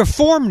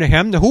reaffirm to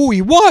him who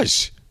he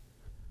was.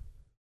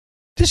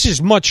 This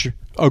is much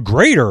a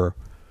greater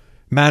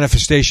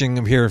manifestation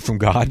of hearing from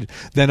God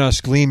than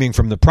us gleaming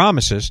from the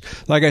promises.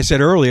 Like I said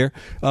earlier,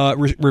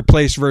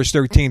 replace verse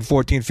 13,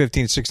 14,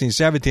 15, 16,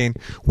 17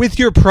 with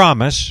your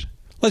promise.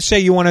 Let's say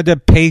you wanted to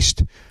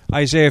paste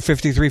Isaiah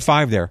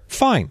 53:5 there.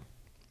 Fine.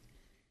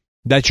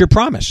 That's your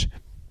promise.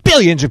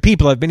 Billions of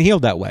people have been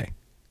healed that way.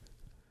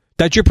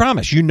 That's your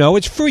promise. You know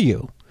it's for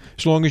you.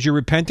 As long as you're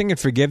repenting and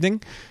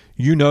forgiving,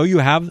 you know you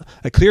have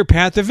a clear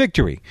path to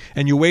victory.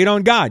 And you wait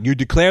on God. You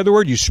declare the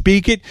word, you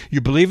speak it, you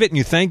believe it, and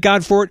you thank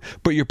God for it,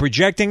 but you're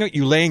projecting it,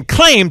 you're laying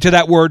claim to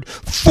that word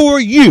for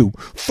you,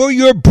 for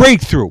your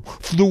breakthrough,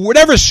 for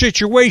whatever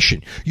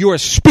situation. You are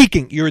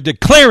speaking, you're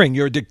declaring,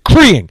 you're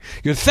decreeing,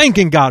 you're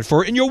thanking God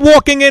for it, and you're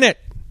walking in it.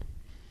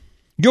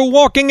 You're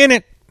walking in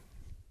it.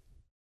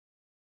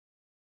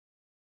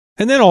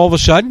 And then all of a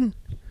sudden,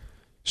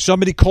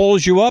 somebody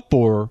calls you up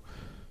or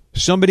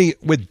somebody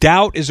with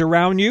doubt is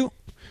around you,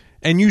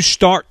 and you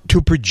start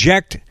to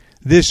project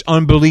this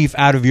unbelief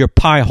out of your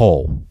pie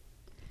hole.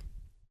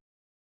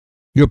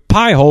 Your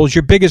pie hole is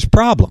your biggest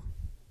problem.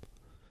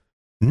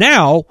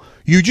 Now,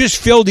 you just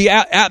fill the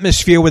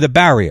atmosphere with a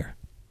barrier.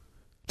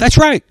 That's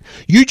right.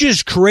 You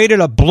just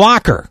created a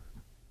blocker,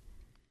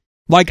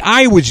 like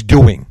I was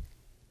doing.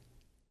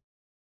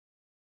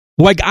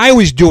 Like I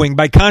was doing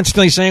by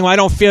constantly saying, well, I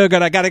don't feel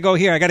good. I got to go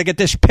here. I got to get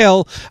this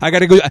pill. I got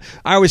to go.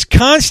 I was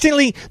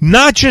constantly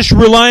not just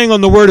relying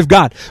on the word of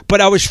God, but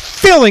I was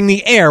filling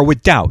the air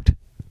with doubt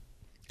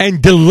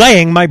and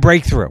delaying my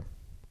breakthrough.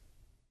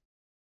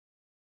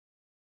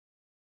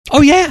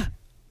 Oh, yeah.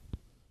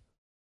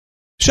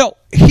 So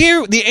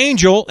here the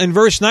angel in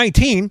verse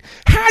 19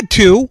 had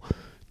to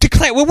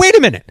declare, well, wait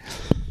a minute.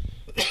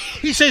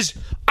 He says,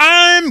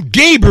 I'm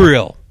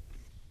Gabriel.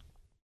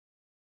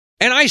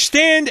 And I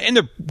stand in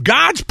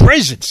God's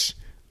presence.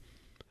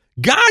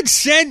 God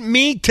sent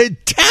me to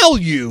tell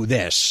you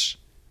this.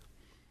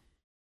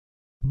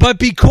 But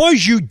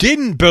because you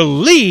didn't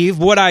believe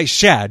what I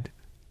said,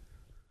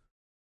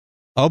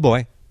 oh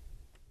boy,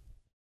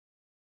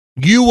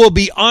 you will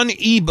be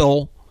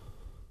unable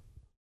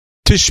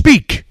to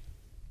speak.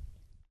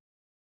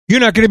 You're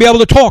not going to be able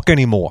to talk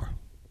anymore.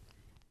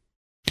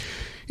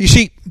 You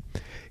see,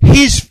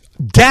 his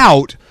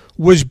doubt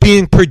was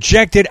being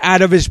projected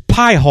out of his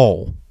pie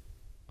hole.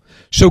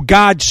 So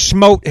God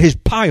smote his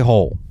pie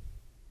hole.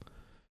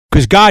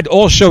 Because God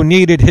also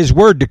needed his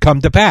word to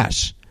come to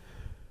pass.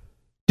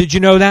 Did you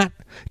know that?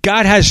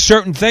 God has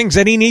certain things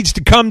that he needs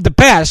to come to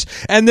pass.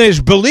 And there's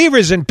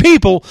believers and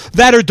people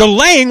that are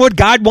delaying what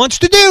God wants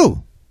to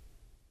do.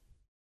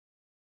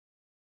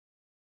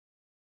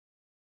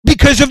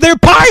 Because of their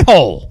pie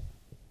hole.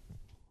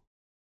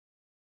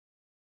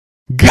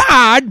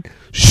 God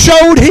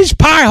sewed his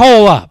pie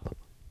hole up.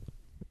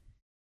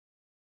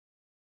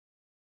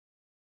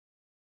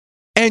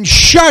 And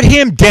shut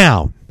him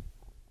down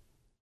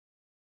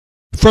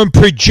from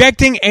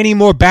projecting any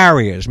more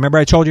barriers. Remember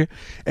I told you?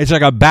 It's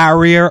like a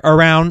barrier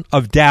around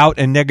of doubt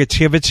and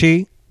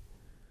negativity.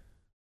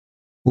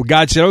 Well,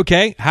 God said,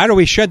 okay, how do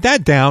we shut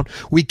that down?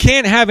 We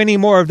can't have any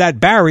more of that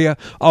barrier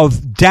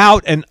of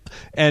doubt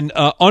and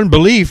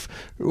unbelief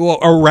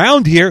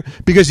around here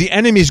because the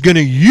enemy is going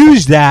to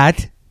use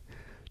that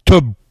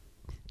to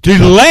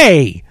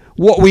delay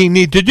what we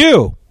need to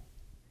do.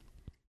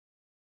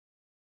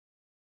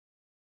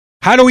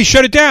 How do we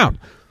shut it down?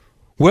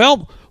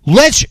 Well,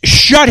 let's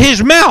shut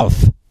his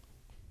mouth.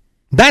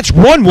 That's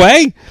one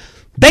way.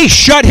 They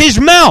shut his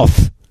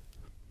mouth.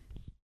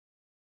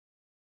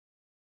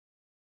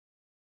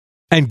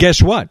 And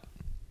guess what?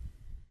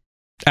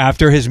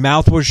 After his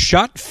mouth was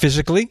shut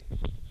physically,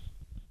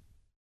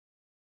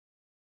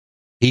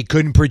 he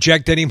couldn't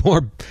project any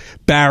more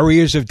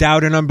barriers of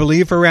doubt and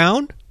unbelief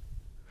around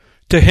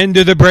to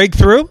hinder the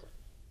breakthrough.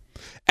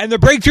 And the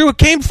breakthrough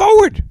came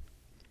forward.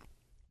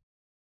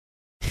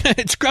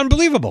 It's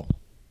unbelievable.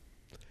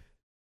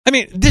 I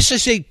mean, this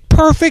is a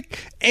perfect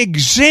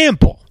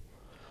example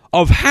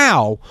of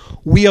how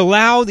we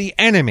allow the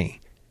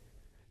enemy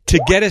to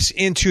get us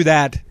into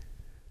that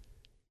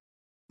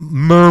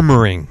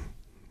murmuring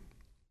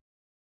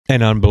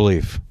and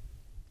unbelief.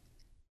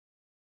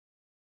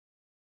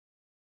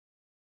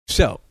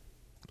 So,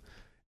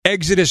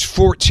 Exodus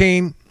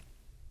 14.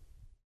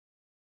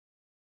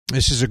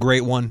 This is a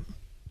great one.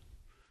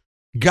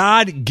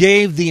 God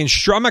gave the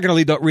instruction. I'm not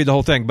going to read the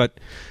whole thing, but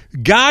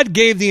God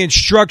gave the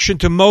instruction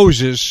to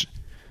Moses.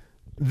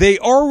 They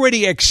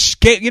already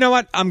escaped. You know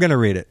what? I'm going to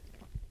read it.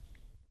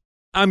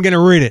 I'm going to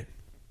read it.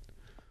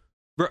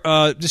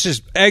 This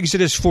is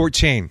Exodus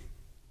 14.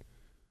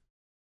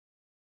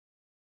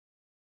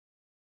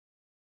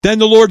 Then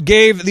the Lord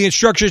gave the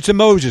instructions to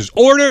Moses.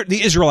 Order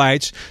the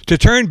Israelites to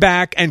turn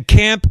back and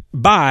camp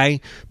by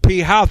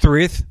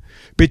Pi-hathroth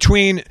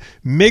between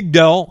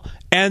Migdol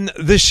and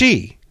the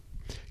sea.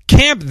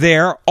 Camp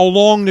there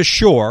along the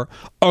shore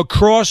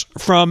across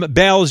from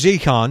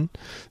Baal-Zechon.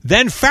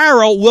 Then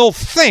Pharaoh will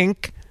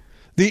think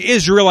the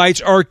Israelites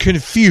are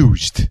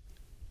confused.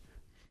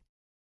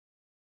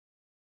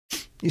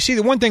 You see,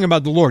 the one thing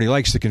about the Lord, he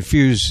likes to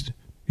confuse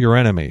your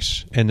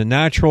enemies in the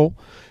natural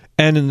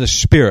and in the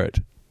spirit.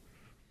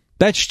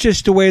 That's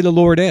just the way the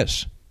Lord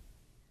is.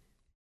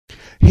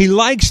 He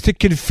likes to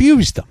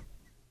confuse them.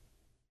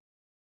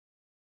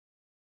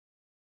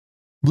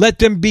 Let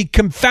them be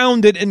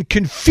confounded and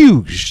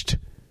confused.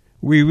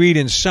 We read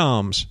in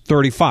Psalms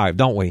 35,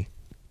 don't we?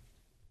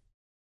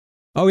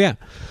 Oh, yeah.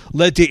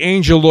 Let the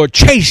angel Lord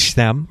chase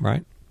them,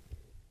 right?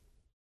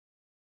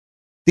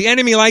 The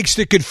enemy likes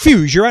to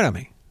confuse your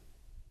enemy.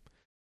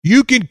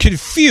 You can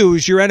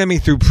confuse your enemy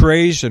through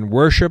praise and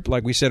worship,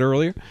 like we said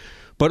earlier,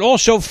 but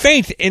also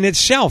faith in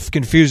itself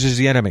confuses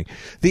the enemy.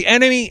 The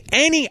enemy,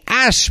 any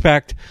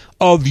aspect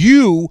of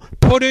you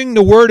putting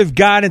the word of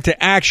God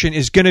into action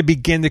is going to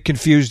begin to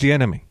confuse the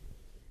enemy.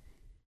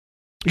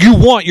 You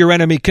want your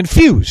enemy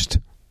confused.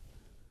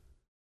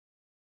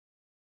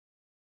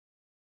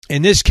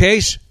 In this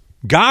case,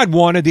 God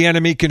wanted the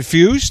enemy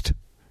confused.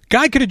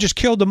 God could have just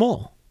killed them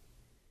all.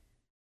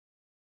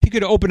 He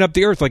could have opened up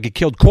the earth like he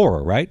killed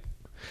Korah, right?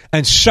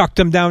 And sucked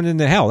them down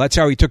into hell. That's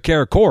how he took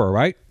care of Korah,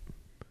 right?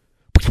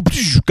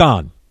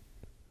 Gone.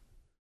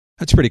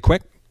 That's pretty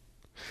quick.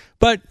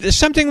 But there's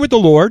something with the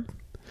Lord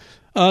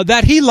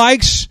that he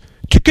likes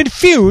to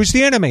confuse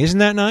the enemy. Isn't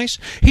that nice?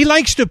 He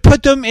likes to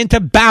put them into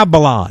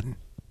Babylon.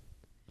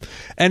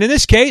 And in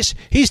this case,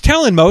 he's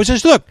telling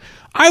Moses, look,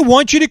 I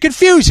want you to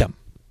confuse them.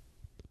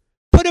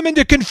 Put them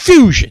into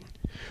confusion.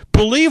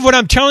 Believe what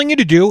I'm telling you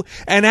to do,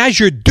 and as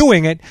you're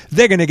doing it,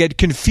 they're going to get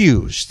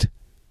confused.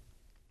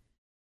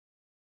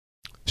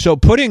 So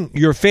putting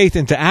your faith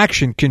into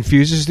action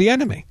confuses the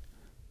enemy.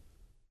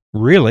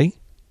 Really?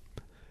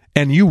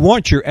 And you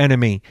want your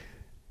enemy,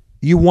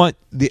 you want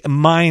the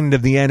mind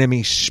of the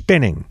enemy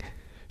spinning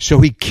so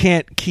he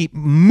can't keep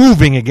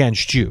moving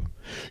against you.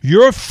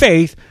 Your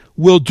faith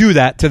will do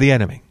that to the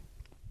enemy.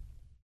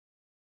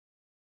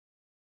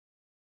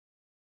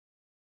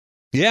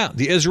 Yeah,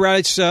 the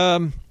Israelites,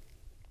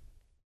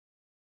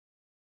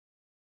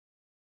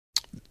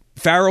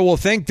 Pharaoh will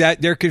think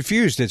that they're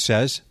confused, it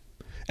says,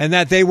 and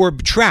that they were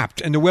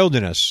trapped in the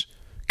wilderness.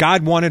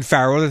 God wanted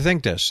Pharaoh to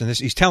think this, and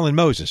he's telling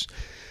Moses.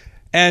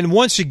 And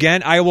once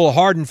again, I will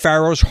harden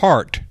Pharaoh's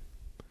heart,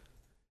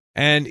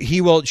 and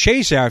he will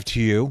chase after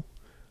you.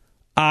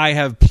 I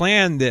have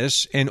planned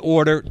this in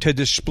order to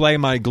display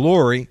my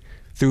glory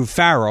through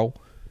Pharaoh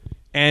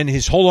and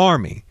his whole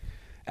army.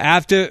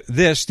 After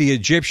this, the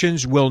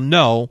Egyptians will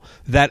know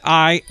that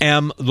I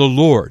am the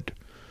Lord.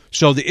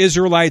 So the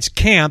Israelites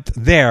camped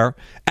there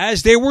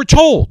as they were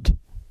told.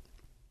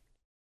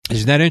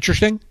 Isn't that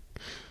interesting?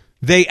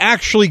 They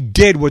actually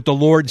did what the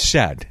Lord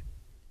said.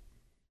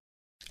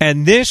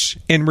 And this,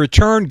 in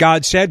return,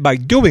 God said, by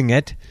doing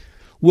it,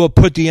 will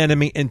put the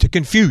enemy into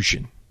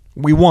confusion.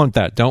 We want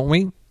that, don't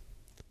we?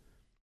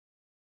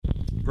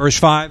 Verse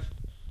 5.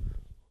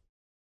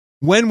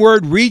 When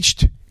word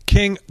reached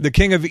the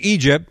king of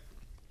Egypt,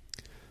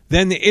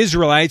 then the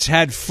Israelites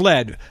had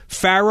fled.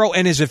 Pharaoh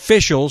and his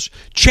officials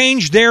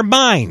changed their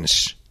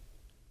minds.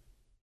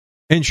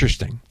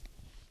 Interesting.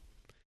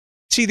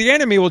 See, the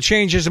enemy will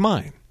change his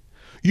mind.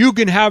 You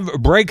can have a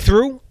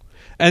breakthrough,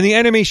 and the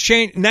enemy's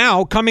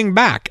now coming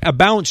back, a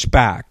bounce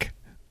back.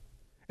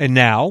 And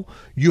now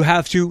you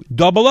have to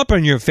double up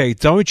on your faith,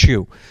 don't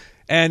you?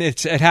 And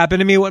it happened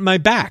to me with my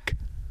back.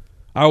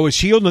 I was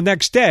healed the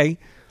next day.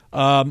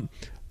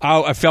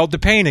 I felt the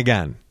pain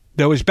again.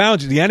 There was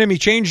bounce. The enemy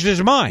changed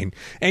his mind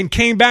and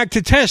came back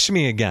to test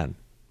me again.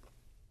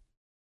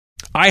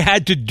 I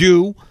had to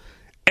do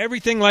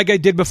everything like I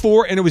did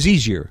before, and it was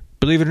easier.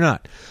 Believe it or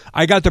not.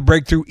 I got the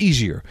breakthrough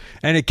easier,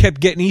 and it kept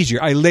getting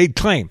easier. I laid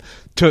claim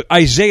to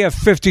Isaiah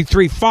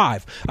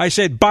 53:5. I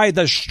said, by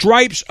the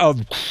stripes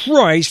of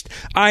Christ,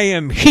 I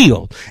am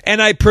healed.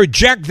 And I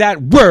project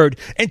that word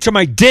into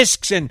my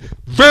discs and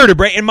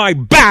vertebrae in my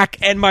back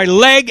and my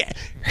leg,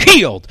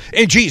 healed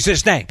in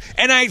Jesus' name.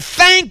 And I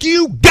thank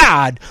you,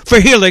 God, for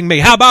healing me.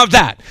 How about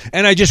that?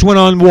 And I just went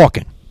on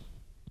walking.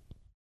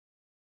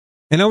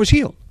 And I was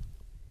healed.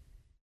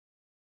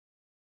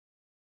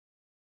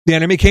 The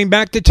enemy came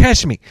back to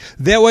test me.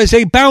 There was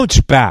a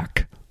bounce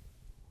back.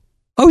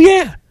 Oh,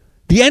 yeah.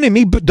 The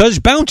enemy does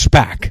bounce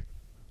back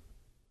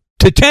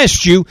to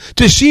test you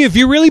to see if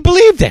you really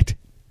believed it.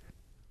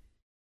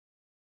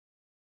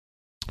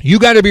 You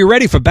got to be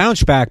ready for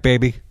bounce back,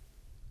 baby.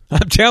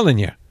 I'm telling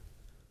you.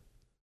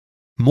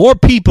 More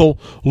people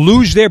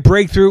lose their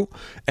breakthrough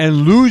and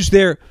lose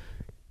their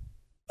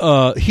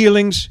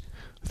healings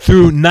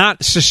through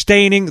not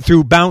sustaining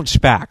through bounce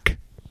back.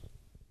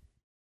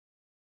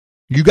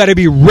 You got to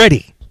be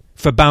ready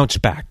for bounce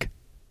back.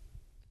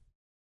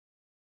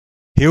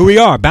 Here we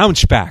are,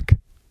 bounce back.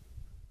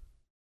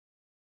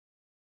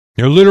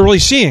 They're literally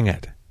seeing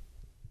it.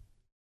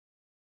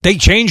 They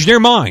changed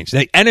their minds.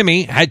 The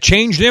enemy had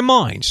changed their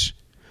minds.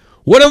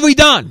 What have we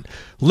done?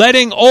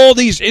 Letting all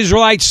these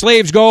Israelite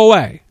slaves go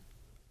away.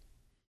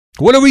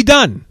 What have we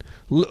done?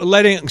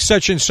 Letting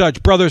such and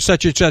such, brother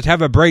such and such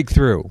have a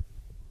breakthrough.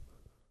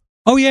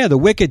 Oh yeah, the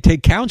wicked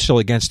take counsel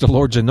against the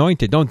Lord's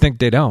anointed. Don't think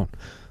they don't.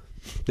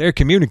 They're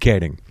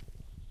communicating.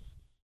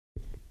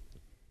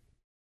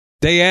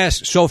 They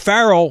asked, so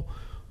Pharaoh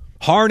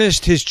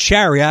harnessed his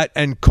chariot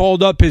and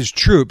called up his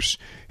troops.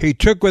 He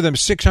took with him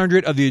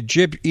 600 of the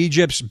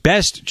Egypt's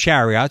best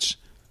chariots,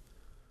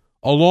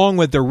 along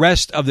with the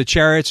rest of the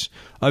chariots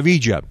of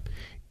Egypt,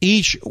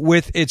 each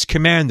with its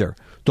commander.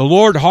 The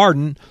Lord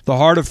hardened the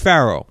heart of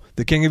Pharaoh,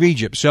 the king of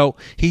Egypt. So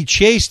he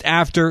chased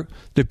after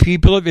the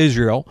people of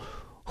Israel,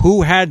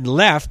 who had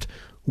left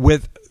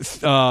with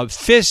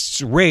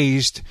fists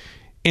raised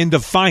in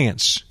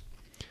defiance.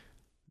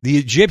 The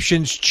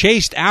Egyptians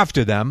chased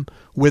after them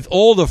with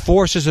all the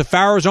forces of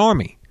Pharaoh's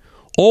army,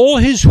 all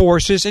his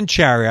horses and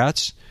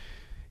chariots,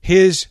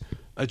 his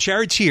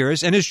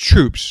charioteers and his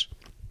troops.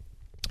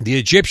 The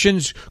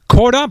Egyptians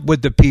caught up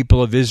with the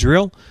people of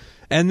Israel,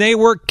 and they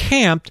were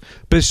camped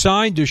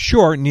beside the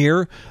shore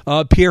near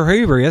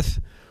Pi-hahiroth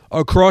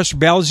across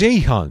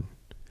Baal-zehon.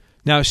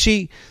 Now,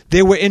 see,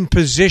 they were in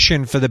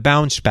position for the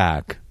bounce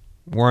back,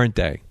 weren't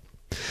they?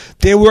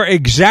 They were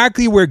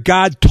exactly where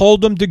God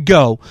told them to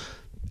go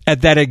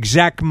at that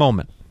exact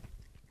moment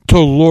to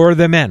lure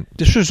them in.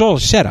 This was all a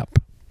setup.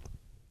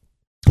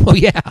 Oh,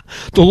 yeah,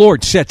 the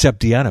Lord sets up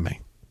the enemy.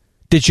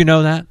 Did you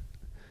know that?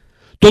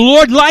 The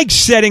Lord likes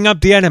setting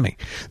up the enemy.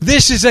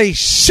 This is a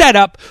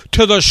setup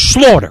to the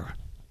slaughter.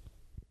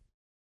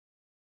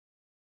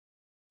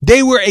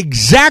 They were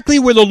exactly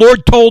where the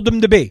Lord told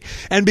them to be.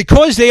 And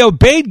because they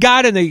obeyed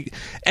God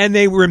and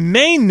they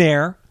remained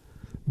there,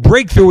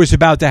 breakthrough is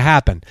about to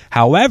happen.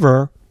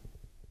 However,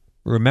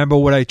 remember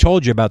what I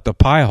told you about the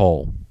pie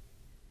hole.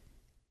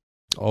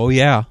 Oh,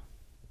 yeah.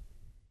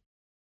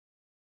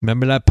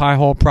 Remember that pie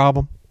hole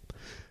problem?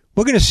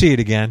 We're going to see it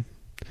again.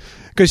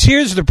 Because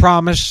here's the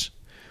promise.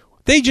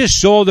 They just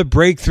saw the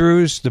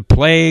breakthroughs, the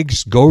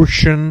plagues,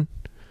 Goshen,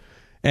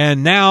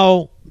 and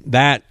now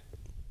that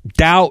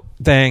doubt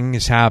thing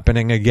is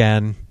happening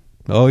again.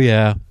 Oh,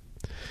 yeah.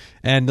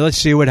 And let's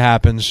see what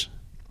happens.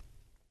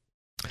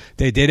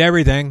 They did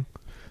everything.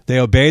 They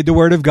obeyed the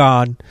word of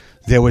God.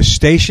 They were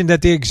stationed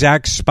at the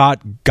exact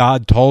spot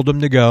God told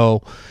them to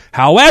go.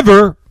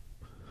 However,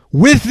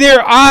 with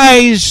their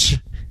eyes,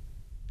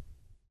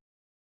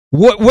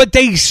 what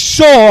they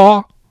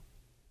saw,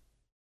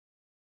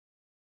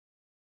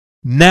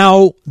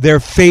 now their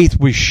faith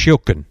was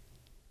shooken.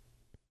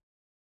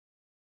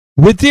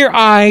 With their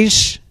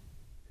eyes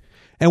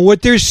and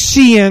what they're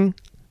seeing,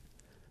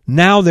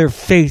 now their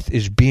faith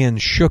is being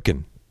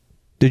shooken.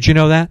 Did you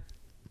know that?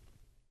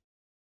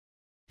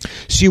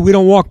 See, we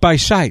don't walk by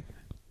sight.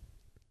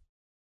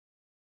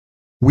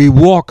 We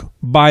walk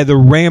by the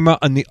rhema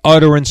and the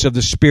utterance of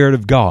the Spirit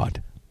of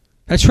God.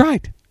 That's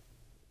right.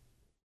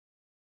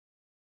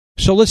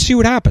 So let's see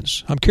what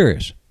happens. I'm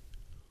curious.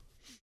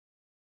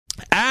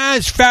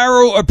 As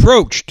Pharaoh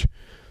approached,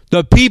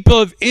 the people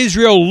of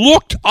Israel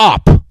looked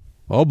up.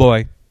 Oh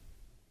boy.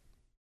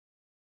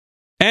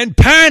 And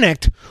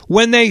panicked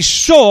when they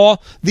saw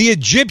the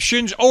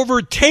Egyptians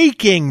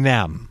overtaking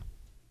them.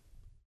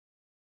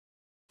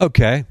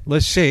 Okay,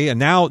 let's see. And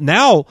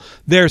now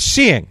they're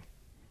seeing.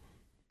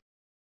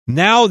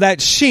 Now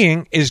that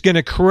seeing is going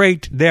to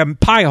create them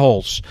pie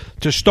holes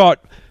to start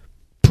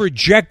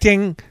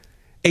projecting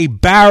a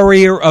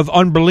barrier of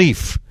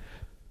unbelief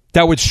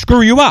that would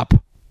screw you up.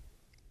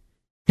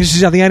 This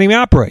is how the enemy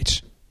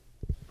operates.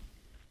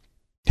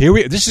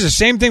 This is the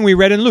same thing we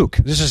read in Luke.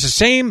 This is the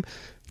same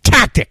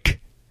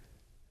tactic.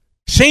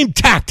 Same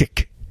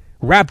tactic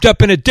wrapped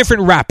up in a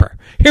different wrapper.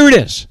 Here it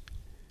is.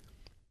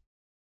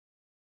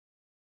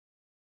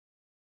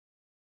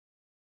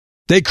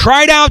 They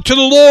cried out to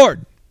the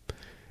Lord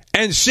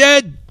and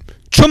said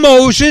to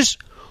Moses,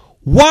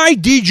 "Why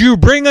did you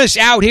bring us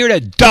out here to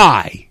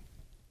die?"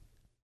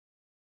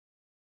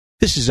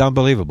 This is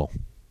unbelievable.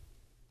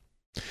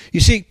 You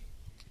see,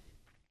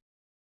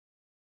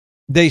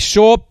 they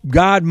saw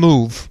God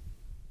move.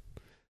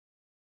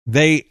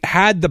 They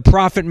had the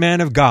prophet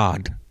man of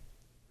God.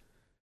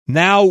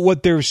 Now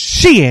what they're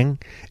seeing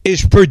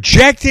is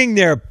projecting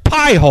their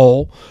pie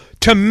hole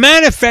to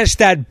manifest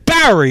that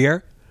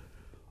barrier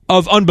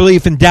of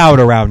unbelief and doubt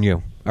around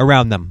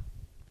them.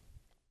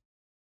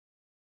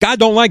 God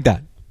don't like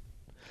that.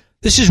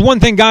 This is one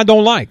thing God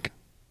don't like.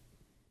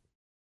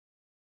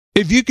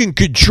 If you can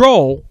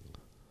control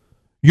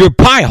your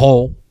pie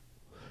hole,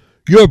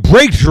 your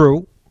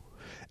breakthrough,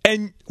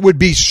 and would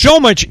be so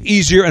much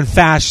easier and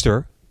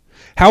faster.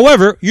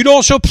 However, you'd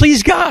also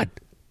please God.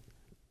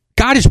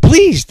 God is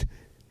pleased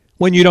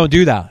when you don't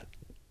do that.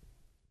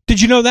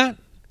 Did you know that?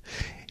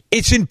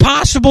 It's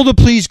impossible to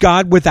please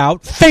God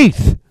without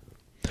faith.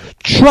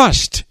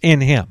 Trust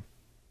in Him.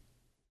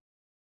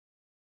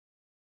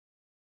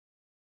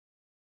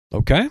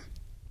 Okay?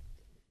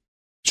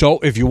 So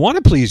if you want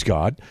to please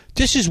God,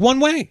 this is one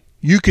way.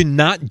 You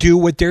cannot do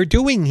what they're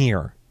doing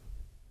here.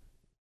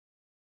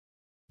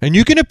 And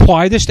you can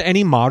apply this to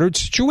any modern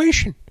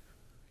situation.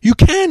 You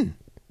can.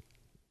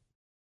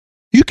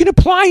 You can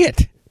apply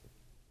it.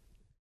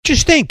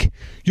 Just think,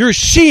 you're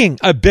seeing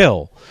a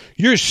bill.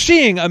 You're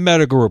seeing a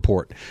medical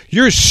report.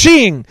 You're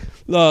seeing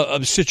a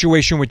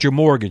situation with your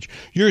mortgage.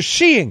 You're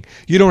seeing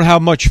you don't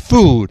have much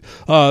food.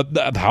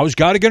 How's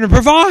God going to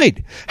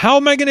provide? How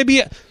am I going to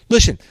be?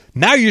 Listen,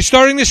 now you're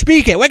starting to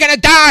speak it. We're going to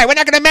die. We're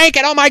not going to make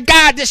it. Oh my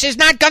God, this is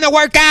not going to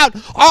work out.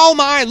 Oh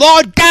my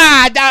Lord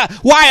God,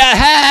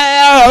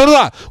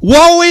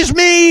 woe is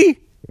me.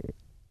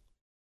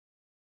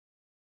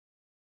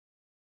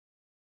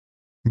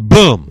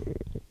 Boom.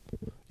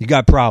 You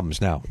got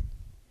problems now.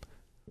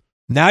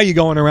 Now you're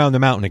going around the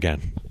mountain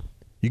again.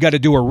 You got to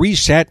do a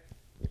reset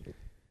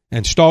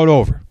and start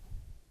over.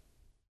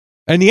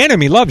 And the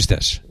enemy loves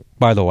this,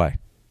 by the way.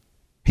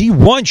 He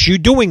wants you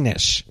doing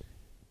this.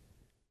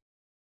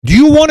 Do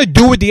you want to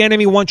do what the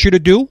enemy wants you to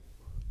do?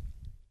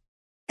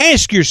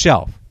 Ask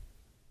yourself.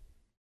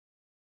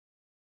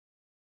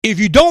 If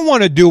you don't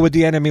want to do what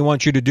the enemy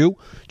wants you to do,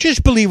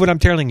 just believe what I'm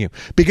telling you.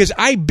 Because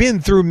I've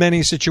been through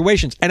many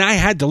situations, and I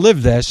had to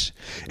live this,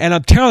 and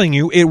I'm telling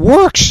you, it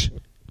works.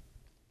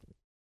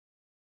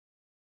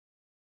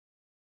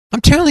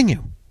 I'm telling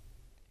you.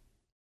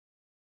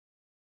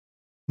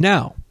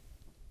 Now,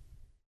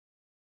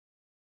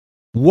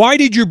 why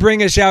did you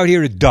bring us out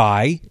here to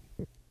die?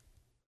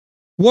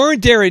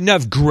 Weren't there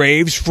enough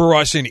graves for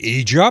us in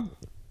Egypt?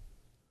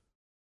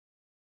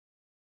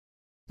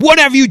 What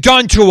have you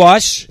done to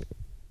us?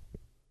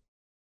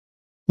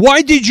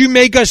 Why did you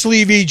make us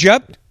leave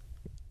Egypt?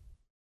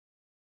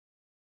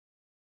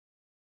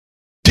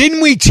 Didn't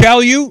we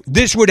tell you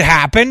this would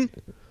happen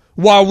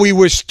while we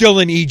were still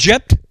in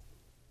Egypt?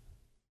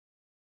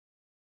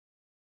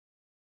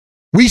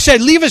 We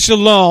said, leave us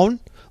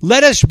alone.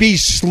 Let us be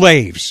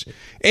slaves.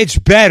 It's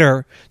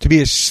better to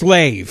be a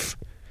slave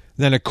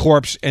than a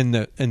corpse in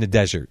the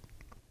desert.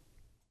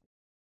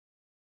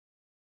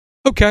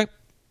 Okay.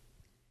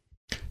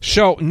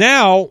 So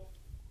now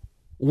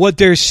what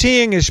they're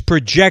seeing is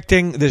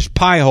projecting this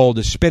pie hole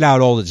to spit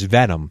out all its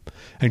venom.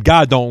 And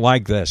God don't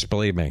like this,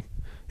 believe me.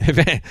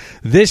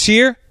 This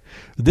here,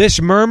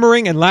 this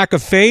murmuring and lack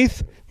of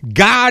faith,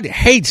 God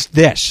hates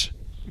this.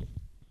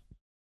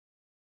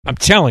 I'm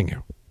telling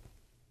you.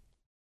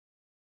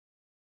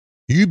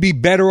 You'd be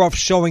better off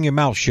sewing your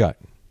mouth shut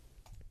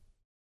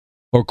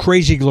or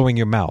crazy gluing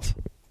your mouth.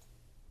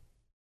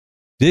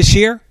 This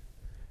here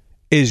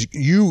is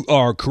you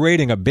are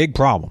creating a big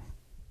problem.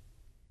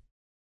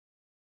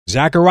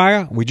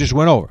 Zechariah, we just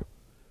went over.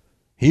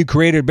 He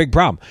created a big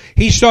problem.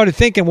 He started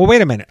thinking, well,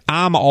 wait a minute.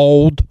 I'm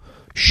old.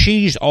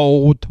 She's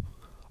old.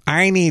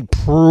 I need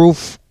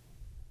proof.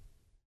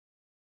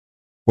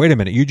 Wait a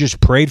minute. You just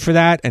prayed for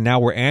that, and now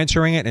we're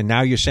answering it, and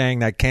now you're saying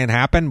that can't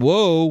happen?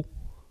 Whoa.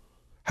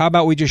 How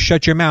about we just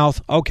shut your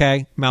mouth?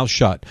 Okay, mouth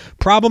shut.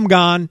 Problem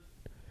gone.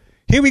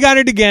 Here we got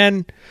it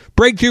again.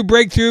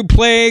 Breakthrough,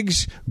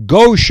 plagues,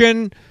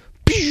 Goshen,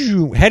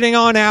 heading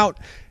on out.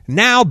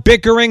 Now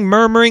bickering,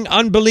 murmuring,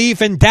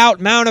 unbelief, and doubt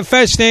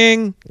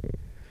manifesting.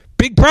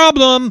 Big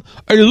problem.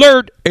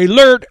 Alert.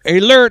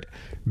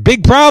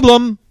 Big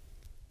problem.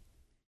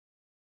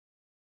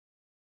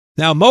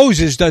 Now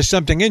Moses does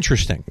something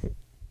interesting. I'm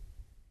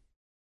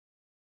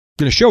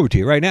going to show it to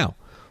you right now.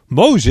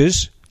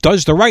 Moses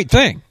does the right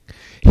thing.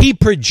 He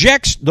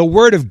projects the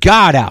word of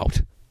God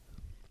out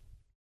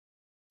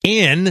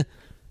in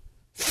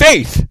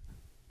faith.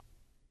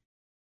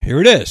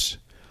 Here it is.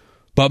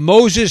 But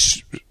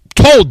Moses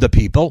told the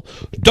people,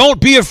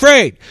 don't be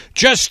afraid.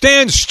 Just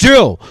stand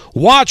still.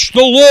 Watch the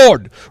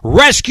Lord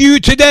rescue you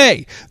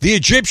today. The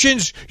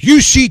Egyptians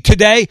you see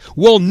today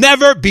will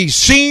never be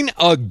seen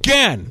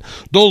again.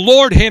 The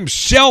Lord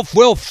himself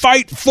will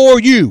fight for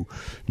you.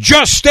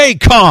 Just stay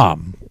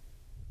calm.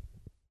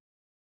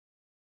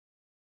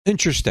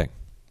 Interesting,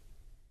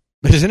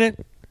 isn't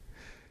it?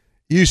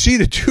 You see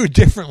the two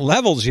different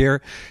levels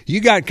here. You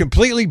got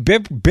completely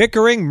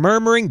bickering,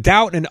 murmuring,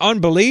 doubt, and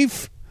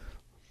unbelief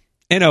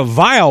in a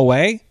vile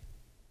way,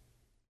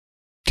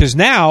 because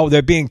now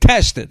they're being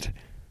tested.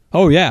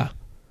 Oh, yeah.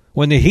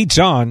 When the heat's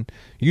on,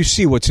 you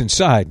see what's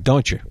inside,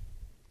 don't you?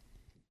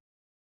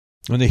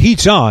 When the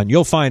heat's on,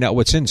 you'll find out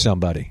what's in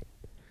somebody.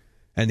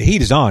 And the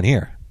heat is on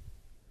here,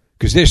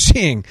 because they're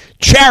seeing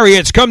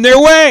chariots come their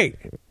way.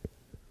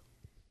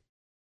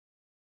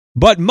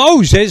 But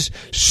Moses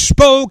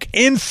spoke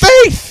in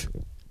faith.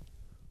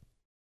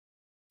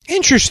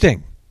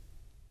 Interesting.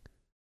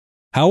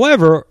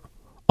 However,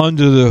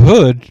 under the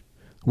hood,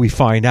 we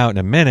find out in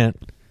a minute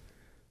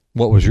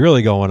what was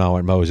really going on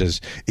with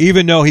Moses,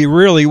 even though he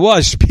really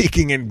was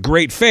speaking in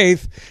great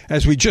faith,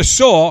 as we just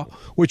saw,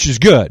 which is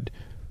good.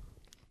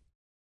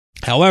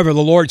 However,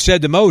 the Lord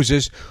said to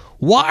Moses,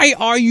 why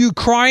are you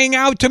crying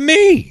out to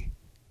me?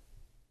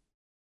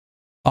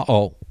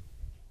 Uh-oh.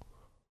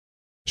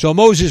 So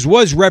Moses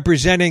was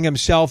representing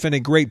himself in a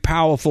great,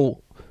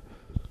 powerful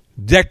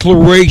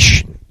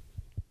declaration.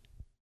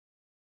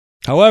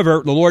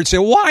 However, the Lord said,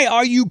 why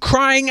are you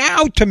crying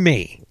out to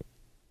me?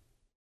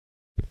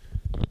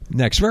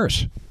 Next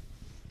verse.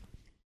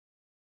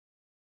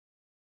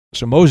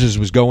 So Moses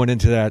was going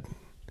into that,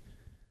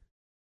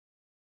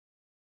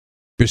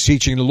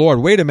 beseeching the Lord.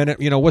 Wait a minute,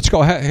 what's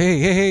going on?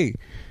 Hey.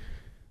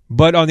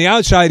 But on the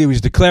outside, he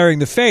was declaring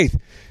the faith.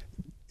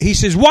 He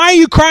says, why are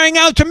you crying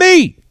out to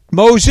me,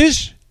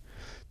 Moses?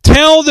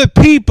 Tell the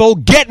people,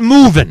 get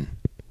moving.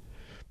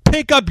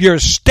 Pick up your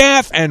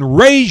staff and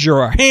raise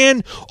your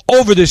hand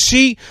over the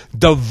sea.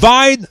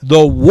 Divide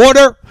the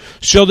water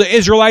so the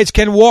Israelites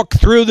can walk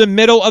through the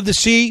middle of the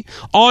sea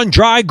on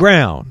dry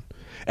ground.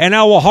 And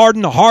I will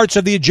harden the hearts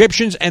of the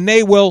Egyptians, and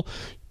they will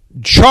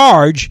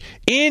charge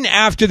in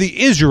after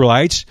the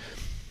Israelites.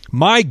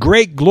 My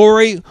great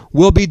glory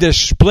will be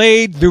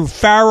displayed through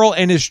Pharaoh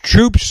and his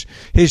troops,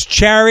 his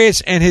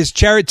chariots and his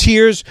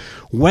charioteers.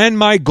 When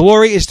my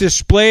glory is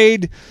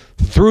displayed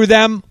through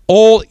them,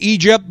 all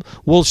Egypt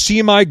will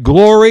see my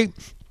glory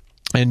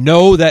and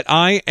know that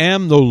I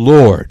am the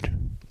Lord.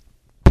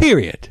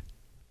 Period.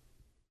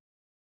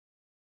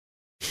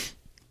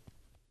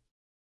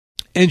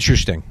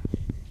 Interesting.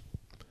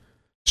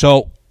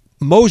 So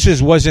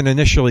Moses wasn't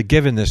initially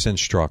given this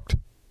instruct.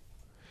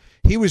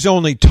 He was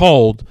only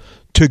told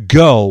to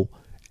go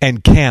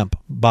and camp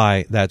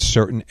by that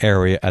certain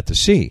area at the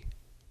sea.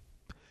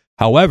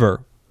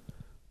 However,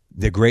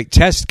 the great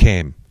test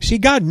came. See,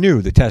 God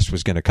knew the test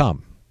was going to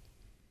come.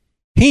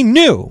 He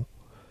knew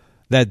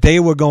that they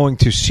were going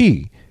to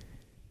see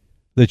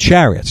the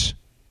chariots,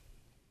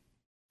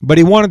 but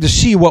he wanted to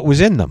see what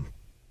was in them.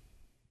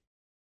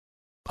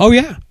 Oh,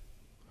 yeah.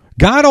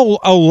 God will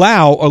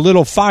allow a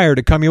little fire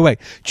to come your way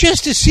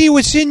just to see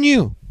what's in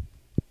you.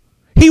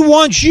 He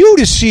wants you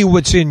to see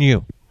what's in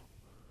you.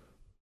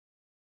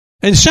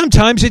 And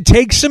sometimes it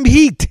takes some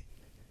heat.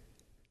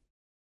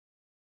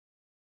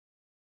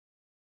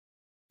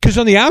 Because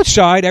on the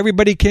outside,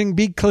 everybody can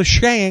be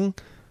clicheing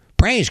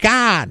praise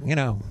God,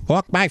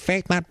 walk by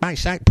faith, not by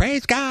sight.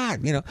 Praise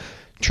God,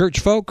 church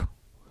folk.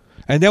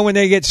 And then when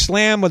they get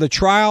slammed with a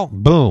trial,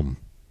 boom,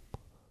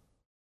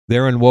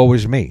 they're in woe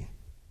is me.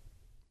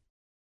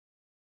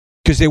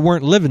 Because they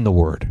weren't living the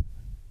word.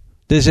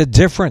 There's a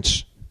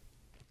difference.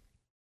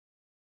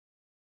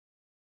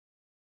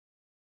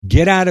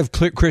 Get out of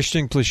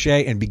Christian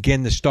cliche and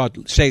begin to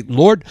say,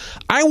 Lord,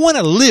 I want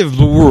to live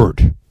the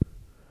word.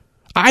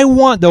 I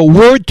want the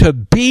word to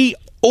be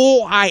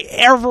all I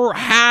ever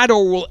had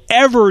or will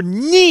ever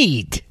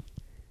need.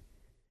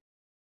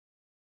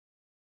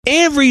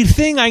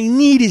 Everything I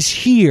need is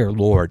here,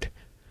 Lord.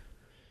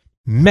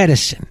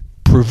 Medicine,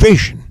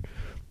 provision,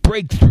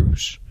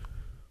 breakthroughs,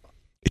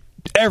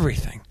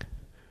 everything.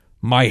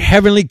 My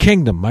heavenly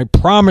kingdom, my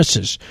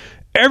promises,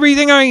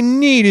 everything I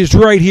need is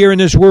right here in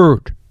this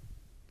word.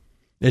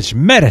 It's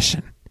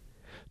medicine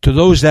to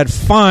those that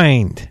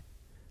find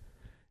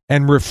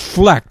and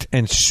reflect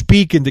and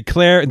speak and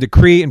declare and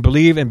decree and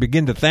believe and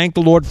begin to thank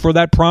the Lord for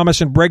that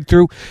promise and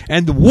breakthrough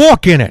and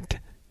walk in it.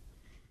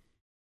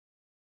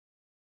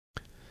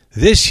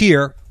 This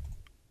here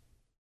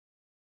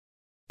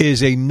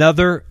is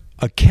another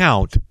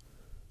account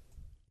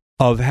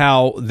of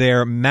how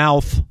their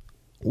mouth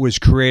was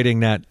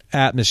creating that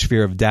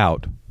atmosphere of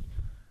doubt.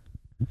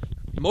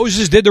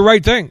 Moses did the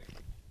right thing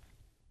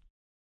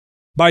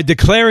by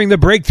declaring the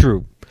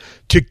breakthrough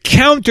to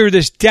counter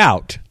this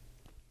doubt.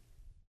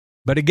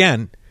 But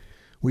again,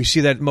 we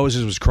see that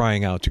Moses was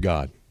crying out to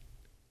God.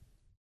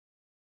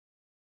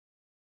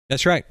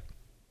 That's right.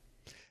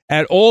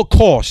 At all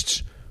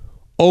costs,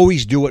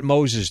 always do what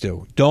Moses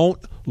do. Don't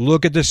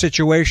look at the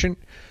situation.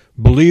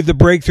 Believe the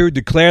breakthrough.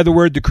 Declare the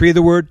word. Decree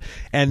the word.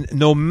 And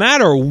no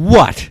matter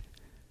what,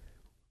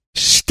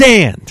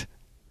 stand.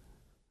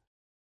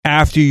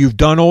 After you've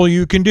done all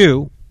you can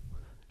do,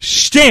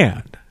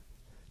 stand.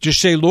 Just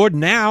say, Lord,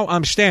 now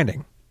I'm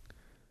standing.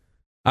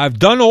 I've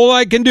done all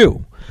I can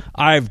do.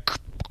 I've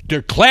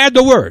declared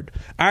the word.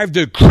 I've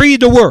decreed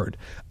the word.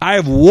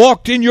 I've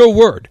walked in your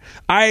word.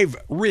 I've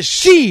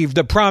received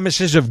the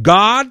promises of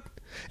God.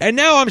 And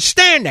now I'm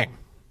standing.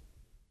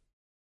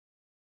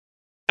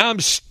 I'm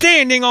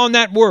standing on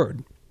that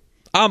word.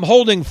 I'm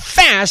holding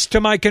fast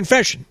to my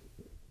confession.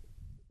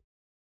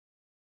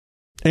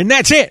 And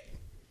that's it.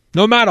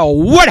 No matter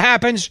what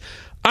happens,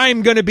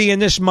 I'm going to be in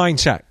this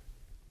mindset.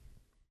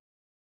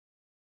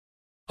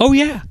 Oh,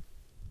 yeah.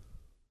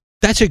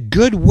 That's a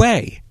good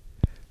way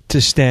to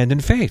stand in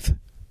faith.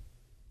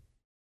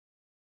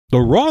 The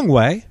wrong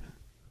way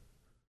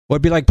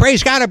would be like,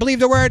 praise God, I believe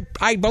the word,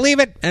 I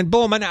believe it, and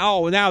boom, and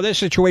now this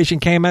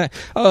situation came.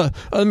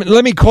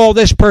 Let me call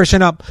this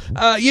person up.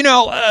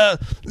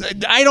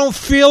 I don't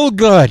feel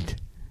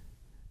good.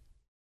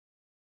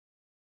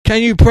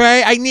 Can you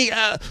pray?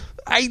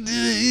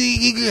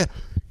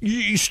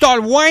 You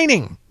start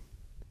whining.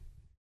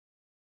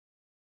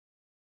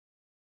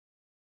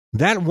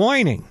 That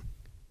whining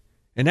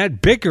and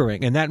that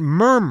bickering and that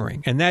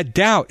murmuring and that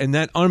doubt and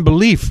that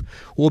unbelief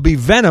will be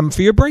venom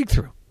for your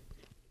breakthrough.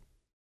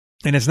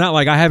 And it's not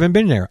like I haven't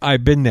been there.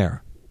 I've been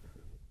there.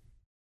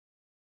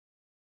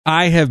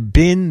 I have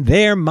been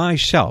there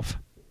myself.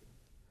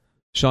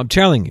 So I'm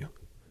telling you,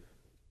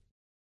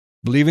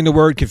 believing the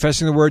word,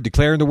 confessing the word,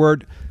 declaring the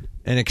word,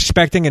 and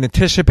expecting and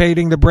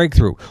anticipating the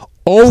breakthrough.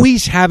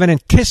 Always have an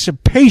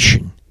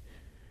anticipation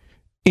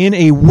in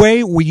a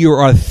way where you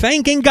are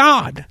thanking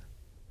God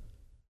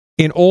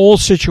in all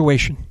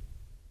situation.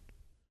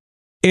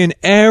 In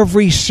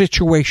every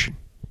situation.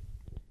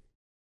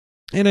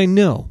 And I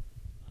know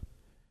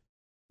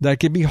that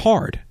can be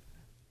hard.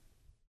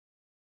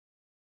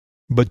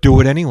 But do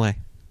it anyway.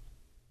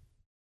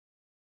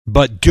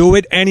 But do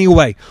it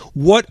anyway.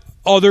 What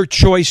other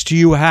choice do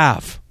you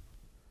have?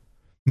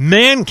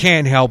 Man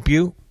can't help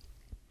you.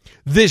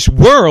 This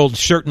world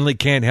certainly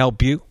can't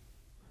help you.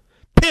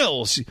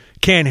 Pills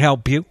can't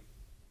help you.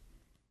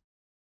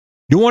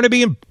 You want to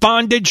be in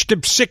bondage to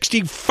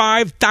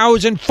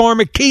 65,000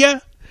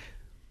 pharmakia?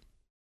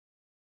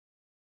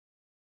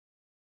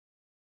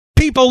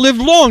 People lived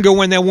longer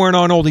when they weren't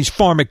on all these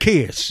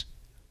pharmakias.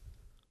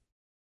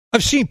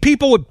 I've seen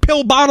people with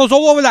pill bottles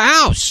all over the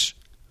house.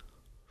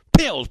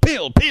 Pills,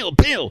 pill.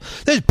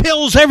 There's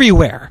pills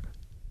everywhere.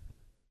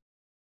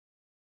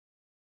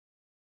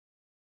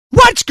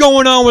 What's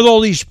going on with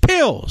all these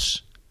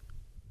pills?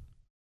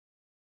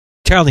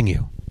 Telling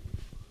you.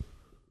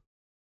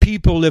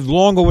 People live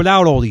longer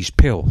without all these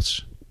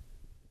pills.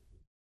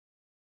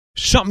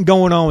 Something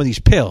going on with these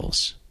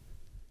pills.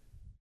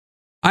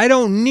 I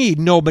don't need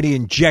nobody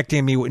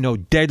injecting me with no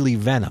deadly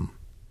venom.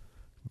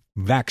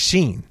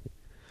 Vaccine.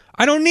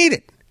 I don't need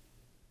it.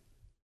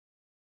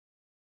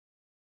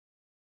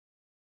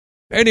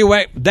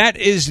 Anyway, that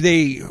is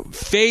the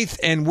faith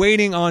and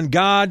waiting on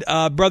God.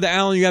 Brother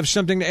Alan, you have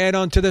something to add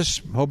on to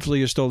this? Hopefully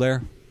you're still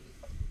there.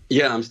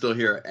 Yeah, I'm still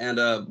here.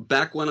 And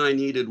back when I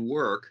needed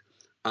work,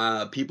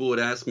 people would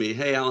ask me,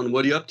 hey, Alan,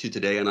 what are you up to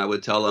today? And I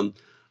would tell them,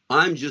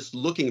 I'm just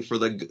looking for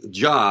the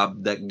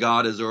job that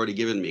God has already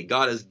given me.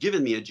 God has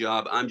given me a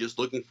job. I'm just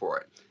looking for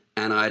it.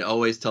 And I'd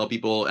always tell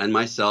people and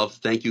myself,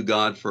 thank you,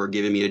 God, for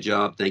giving me a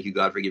job. Thank you,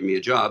 God, for giving me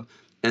a job.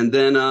 And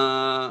then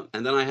I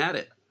had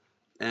it.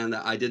 And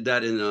I did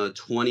that in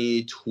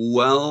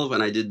 2012,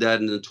 and I did that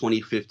in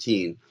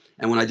 2015.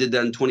 And when I did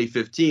that in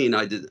 2015,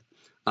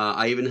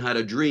 I even had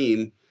a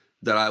dream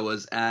that I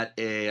was at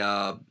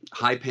a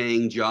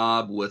high-paying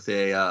job with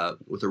a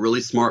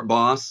really smart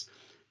boss.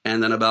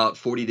 And then about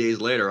 40 days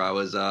later,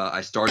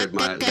 I started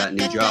that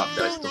new job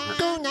that I still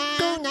have.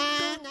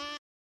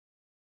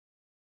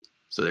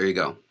 So there you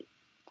go.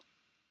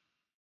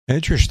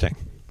 Interesting.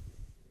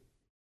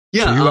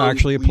 Yeah, so you're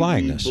actually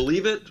applying we this.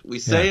 Believe it, we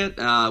say it,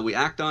 we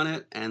act on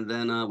it, and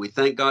then we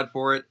thank God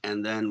for it,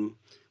 and then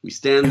we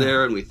stand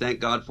there and we thank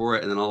God for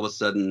it, and then all of a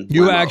sudden...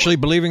 You actually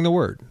believing the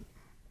word.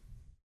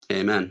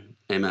 Amen.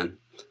 Amen.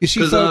 You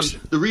see, folks...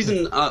 the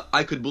reason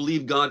I could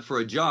believe God for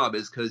a job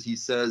is because he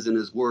says in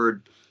his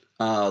word,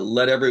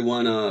 let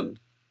everyone,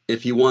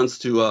 if he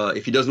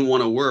doesn't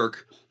want to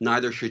work,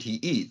 neither should he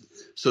eat.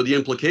 So the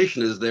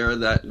implication is there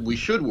that we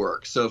should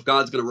work. So if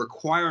God's going to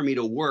require me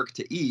to work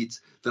to eat,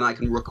 then I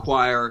can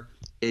require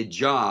a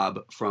job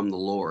from the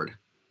Lord.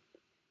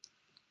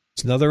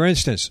 It's another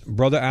instance.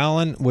 Brother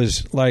Allen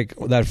was like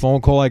that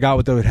phone call I got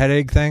with the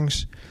headache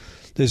things.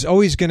 There's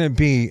always going to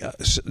be,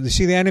 you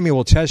see, the enemy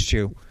will test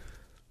you.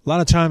 A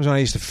lot of times when I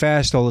used to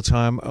fast all the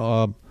time,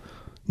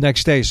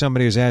 next day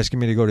somebody was asking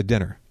me to go to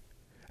dinner.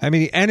 I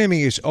mean, the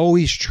enemy is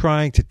always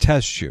trying to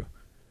test you.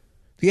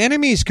 The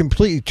enemy is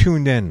completely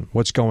tuned in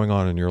what's going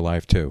on in your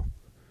life, too.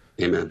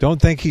 Amen.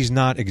 Don't think he's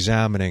not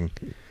examining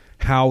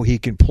how he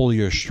can pull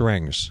your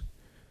strings.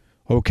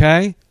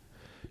 Okay?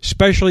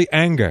 Especially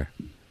anger.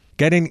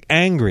 Getting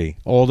angry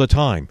all the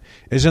time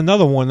is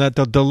another one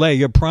that'll delay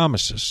your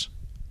promises.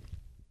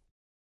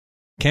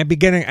 Can't be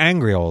getting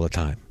angry all the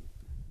time.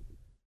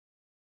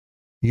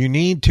 You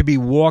need to be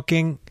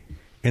walking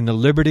in the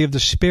liberty of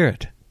the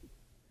Spirit.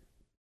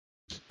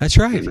 That's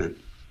right. Amen.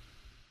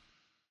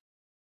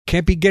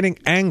 Can't be getting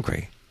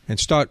angry and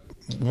start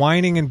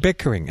whining and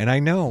bickering. And I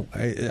know.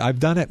 I've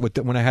done it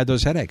when I had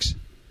those headaches.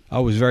 I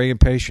was very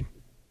impatient.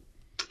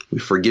 We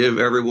forgive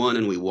everyone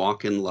and we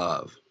walk in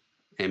love.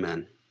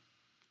 Amen.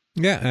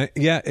 Yeah.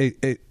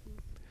 It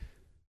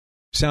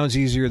sounds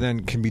easier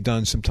than can be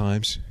done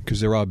sometimes because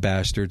there are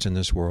bastards in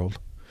this world.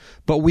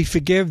 But we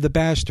forgive the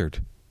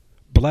bastard.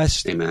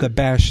 Bless Amen. the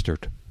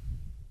bastard.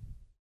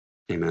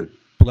 Amen.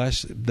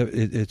 Bless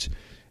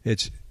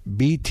it's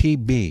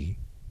BTB.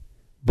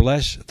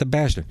 Bless the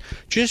bastard.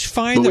 Just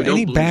find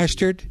any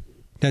bastard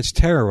that's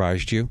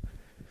terrorized you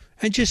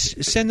and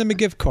just send them a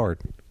gift card.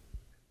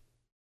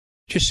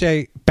 Just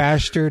say,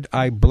 bastard,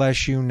 I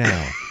bless you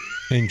now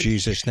in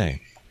Jesus'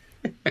 name.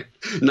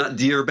 Not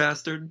dear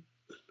bastard?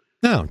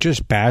 No,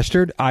 just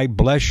bastard, I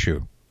bless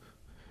you.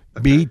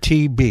 Okay.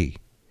 BTB.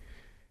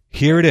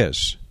 Here it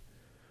is.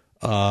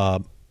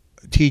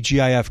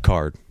 TGIF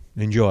card.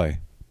 Enjoy.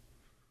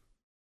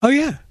 Oh,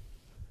 yeah.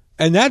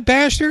 And that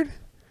bastard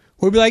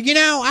would be like,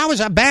 I was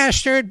a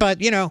bastard, but,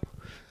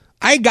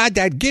 I got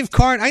that gift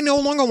card. I no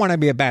longer want to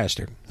be a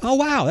bastard. Oh,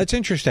 wow, that's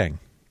interesting.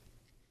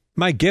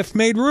 My gift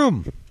made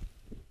room.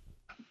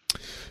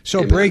 So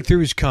Amen.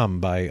 Breakthroughs come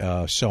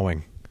by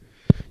sowing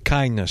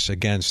kindness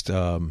against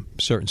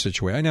certain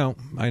situations.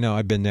 I know,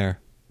 I've been there.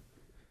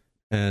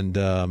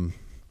 And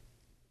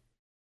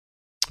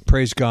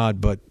praise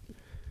God, but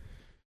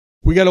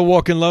we got to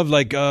walk in love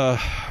like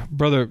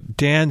Brother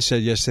Dan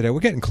said yesterday. We're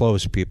getting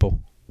close, people.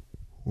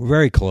 We're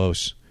very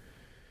close.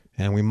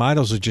 And we might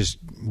as well just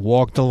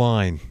walk the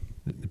line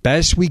the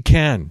best we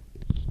can.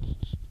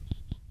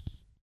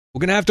 We're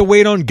going to have to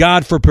wait on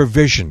God for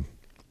provision.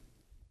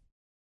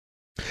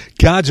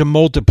 God's a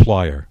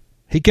multiplier.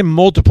 He can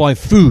multiply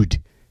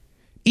food.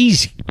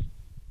 Easy.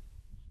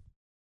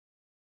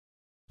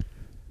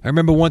 I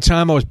remember one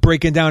time I was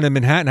breaking down in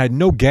Manhattan. I had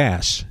no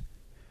gas.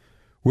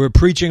 We were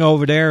preaching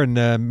over there in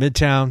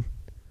Midtown.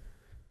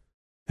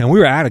 And we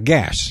were out of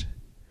gas.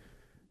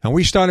 And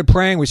we started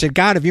praying. We said,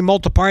 God, if you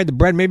multiplied the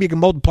bread, maybe you can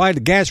multiply the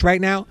gas right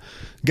now.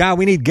 God,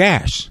 we need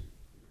gas.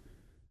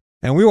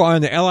 And we were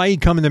on the LIE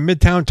coming to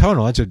Midtown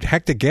Tunnel. It's a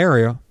hectic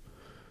area.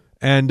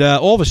 And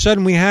all of a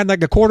sudden, we had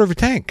like a quarter of a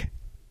tank.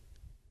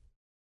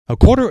 A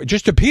quarter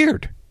just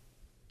appeared.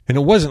 And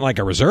it wasn't like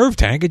a reserve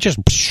tank. It just,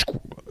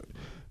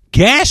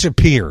 gas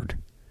appeared.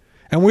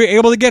 And we were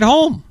able to get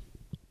home.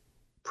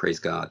 Praise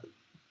God.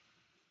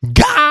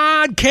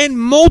 God can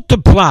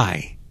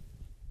multiply.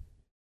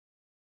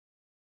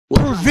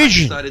 Well,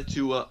 provision. I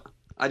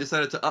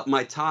decided to up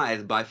my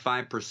tithe by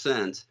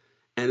 5%.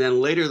 And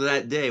then later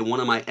that day, one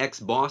of my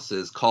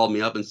ex-bosses called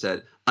me up and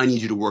said, I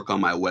need you to work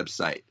on my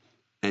website.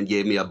 And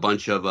gave me a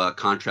bunch of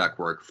contract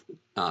work,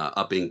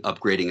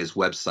 upgrading his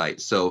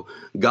website. So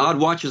God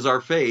watches our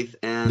faith.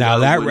 And now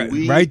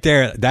right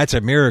there, that's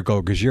a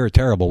miracle because you're a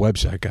terrible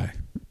website guy.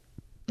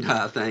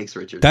 Thanks,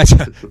 Richard.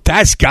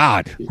 That's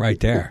God right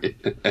there.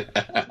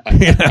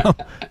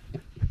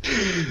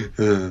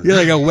 You're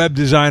like a web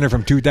designer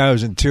from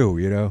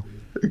 2002.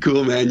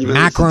 Cool, man.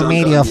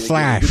 Macromedia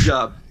Flash.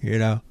 Good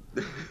job.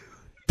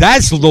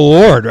 That's the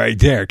Lord right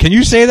there. Can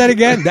you say that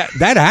again?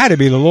 That had to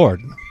be the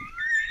Lord.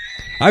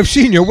 I've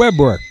seen your web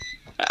work.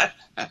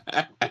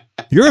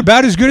 You're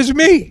about as good as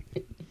me.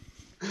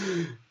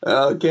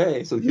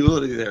 Okay, some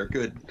humility there.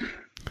 Good.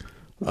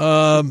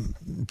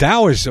 That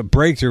was a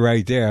breakthrough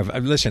right there.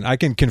 Listen, I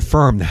can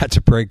confirm that's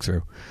a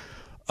breakthrough.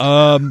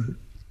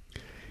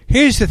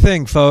 Here's the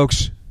thing,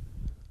 folks.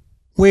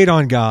 Wait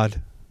on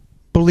God.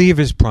 Believe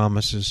his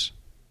promises.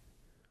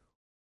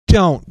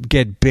 Don't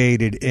get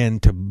baited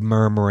into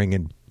murmuring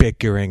and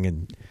bickering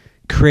and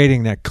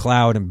creating that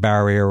cloud and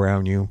barrier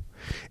around you.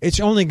 It's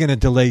only going to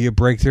delay your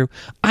breakthrough.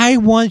 I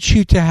want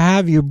you to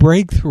have your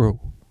breakthrough.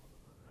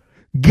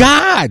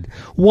 God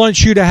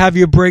wants you to have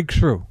your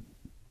breakthrough.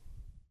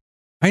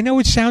 I know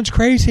it sounds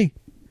crazy,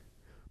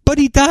 but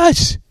he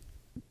does.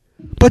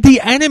 But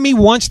the enemy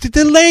wants to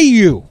delay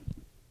you.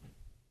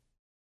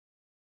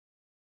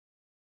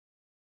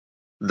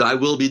 Thy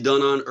will be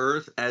done on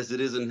earth as it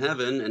is in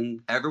heaven,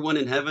 and everyone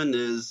in heaven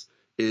is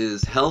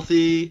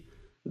healthy,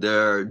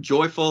 they're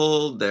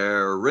joyful,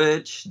 they're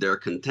rich, they're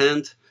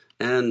content,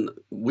 and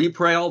we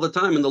pray all the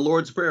time in the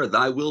Lord's Prayer,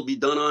 thy will be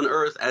done on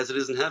earth as it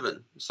is in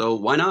heaven. So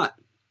why not?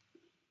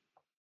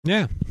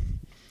 Yeah.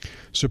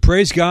 So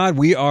praise God.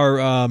 We are,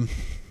 I'm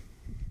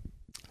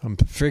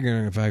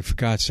figuring if I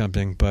forgot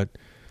something, but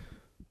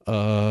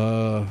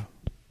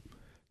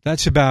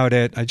that's about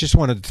it. I just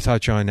wanted to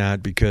touch on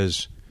that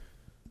because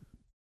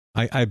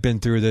I've been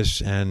through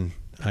this, and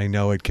I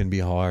know it can be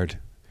hard.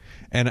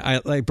 And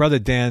like Brother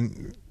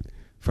Dan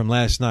from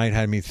last night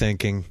had me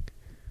thinking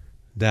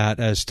that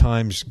as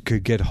times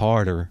could get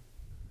harder,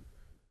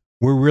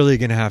 we're really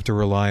going to have to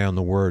rely on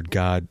the Word.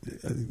 God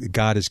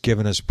has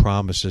given us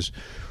promises.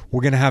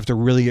 We're going to have to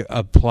really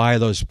apply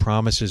those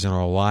promises in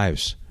our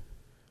lives.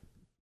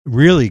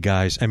 Really,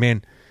 guys. I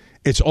mean,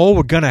 it's all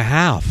we're going to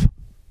have.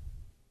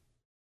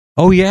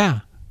 Oh, yeah.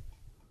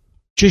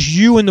 Just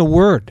you and the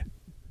Word.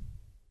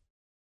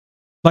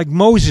 Like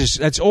Moses,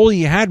 that's all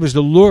he had was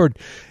the Lord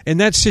in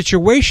that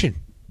situation.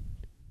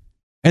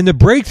 And the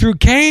breakthrough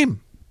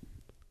came.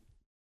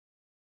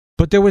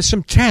 But there was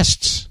some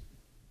tests.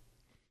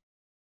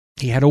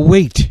 He had to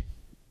wait.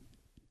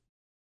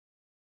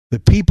 The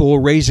people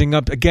were raising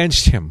up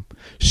against him.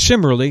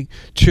 Similarly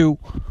to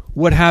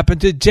what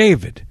happened to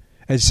David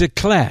at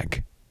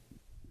Ziklag.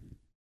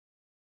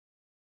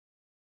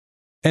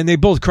 And they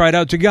both cried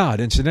out to God.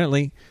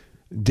 Incidentally,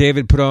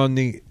 David put on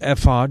the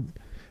ephod.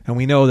 And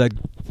we know that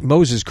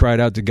Moses cried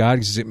out to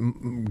God.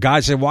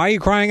 God said, why are you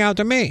crying out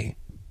to me?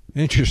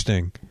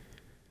 Interesting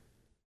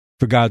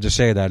for God to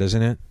say that,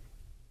 isn't it?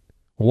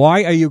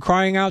 Why are you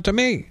crying out to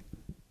me?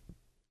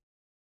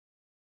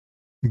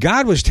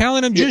 God was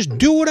telling him, just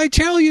do what I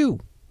tell you.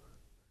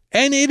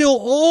 And it'll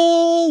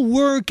all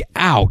work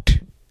out.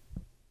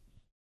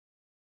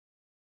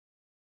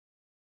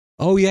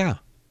 Oh, yeah.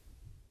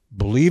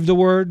 Believe the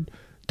Word.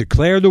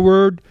 Declare the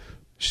Word.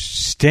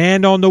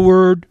 Stand on the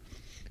Word.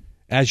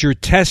 As you're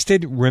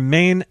tested,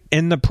 remain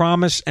in the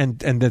promise and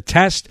the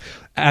test.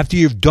 After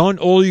you've done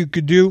all you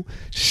could do,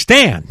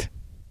 stand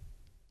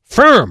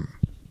firm.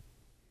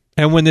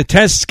 And when the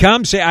tests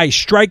come, say, I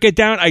strike it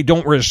down. I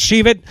don't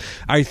receive it.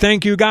 I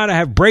thank you, God. I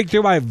have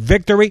breakthrough. I have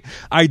victory.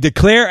 I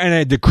declare and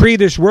I decree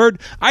this word.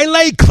 I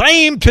lay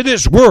claim to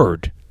this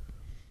word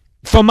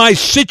for my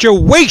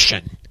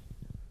situation.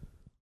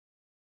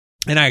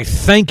 And I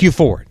thank you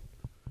for it.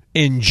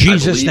 In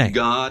Jesus' name.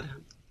 God.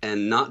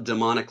 And not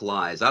demonic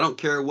lies. I don't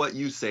care what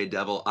you say,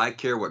 devil. I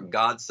care what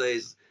God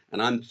says,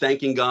 and I'm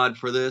thanking God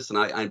for this.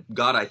 And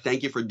God, I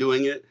thank you for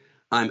doing it.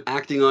 I'm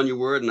acting on your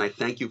word, and I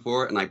thank you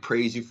for it, and I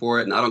praise you for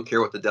it, and I don't care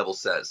what the devil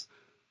says.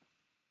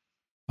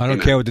 I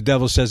don't care what the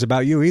devil says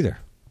about you either.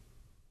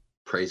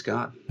 Praise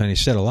God. And he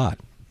said a lot.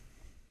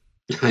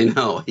 I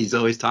know. He's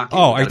always talking.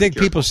 Oh, I think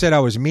people said I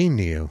was mean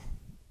to you.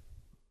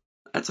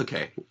 That's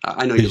okay.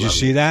 I know you love me. Did you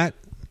see that?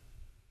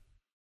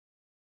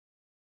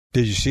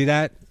 Did you see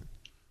that?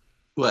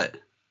 What?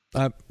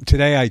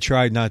 Today I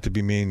tried not to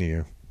be mean to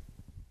you.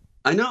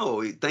 I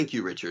know. Thank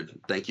you, Richard.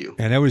 Thank you.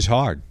 And it was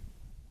hard.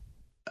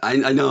 I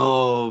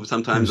know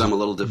sometimes I'm a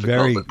little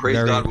difficult, but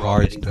praise God.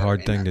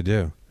 Hard thing to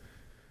do.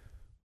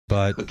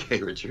 But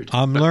okay, Richard.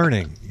 I'm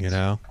learning, you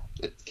know.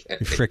 Okay.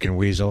 You freaking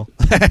weasel.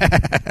 All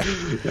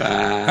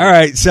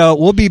right, so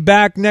we'll be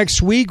back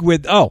next week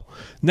with,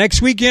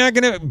 next week you're not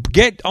going to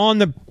get on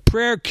the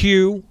prayer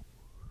queue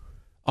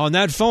on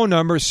that phone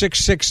number,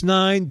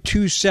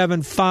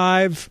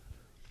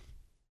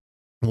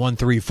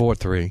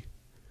 669-275-1343.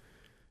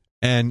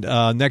 And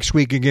next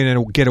week you're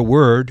going to get a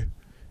word.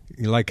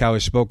 You like how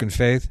it's spoken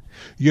faith?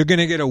 You're going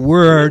to get a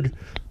word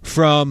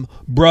from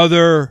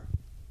Brother...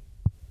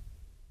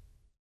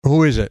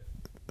 Who is it?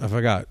 I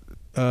forgot.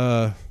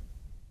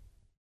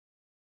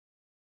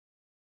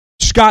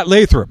 Scott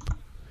Lathrop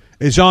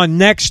is on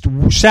next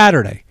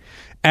Saturday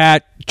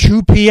at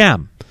 2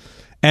 p.m.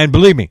 And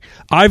believe me,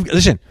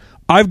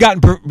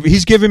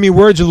 he's given me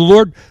words of the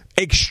Lord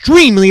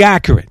extremely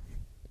accurate.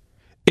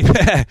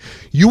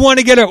 You want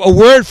to get a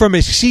word from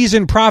a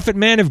seasoned prophet,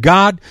 man of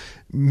God,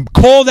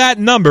 call that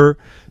number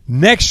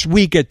next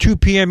week at 2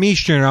 p.m.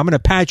 Eastern. I'm going to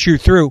patch you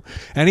through,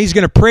 and he's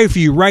going to pray for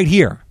you right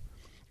here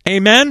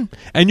Amen?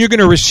 And you're going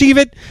to receive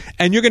it,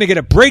 and you're going to get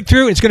a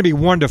breakthrough. It's going to be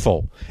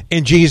wonderful.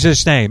 In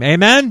Jesus' name.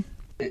 Amen?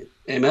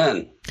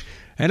 Amen.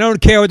 And I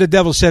don't care what the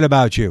devil said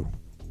about you.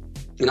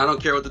 And I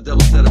don't care what the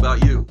devil said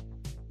about you.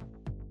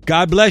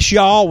 God bless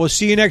y'all. We'll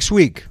see you next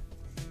week.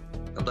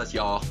 God bless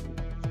y'all.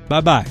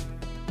 Bye-bye.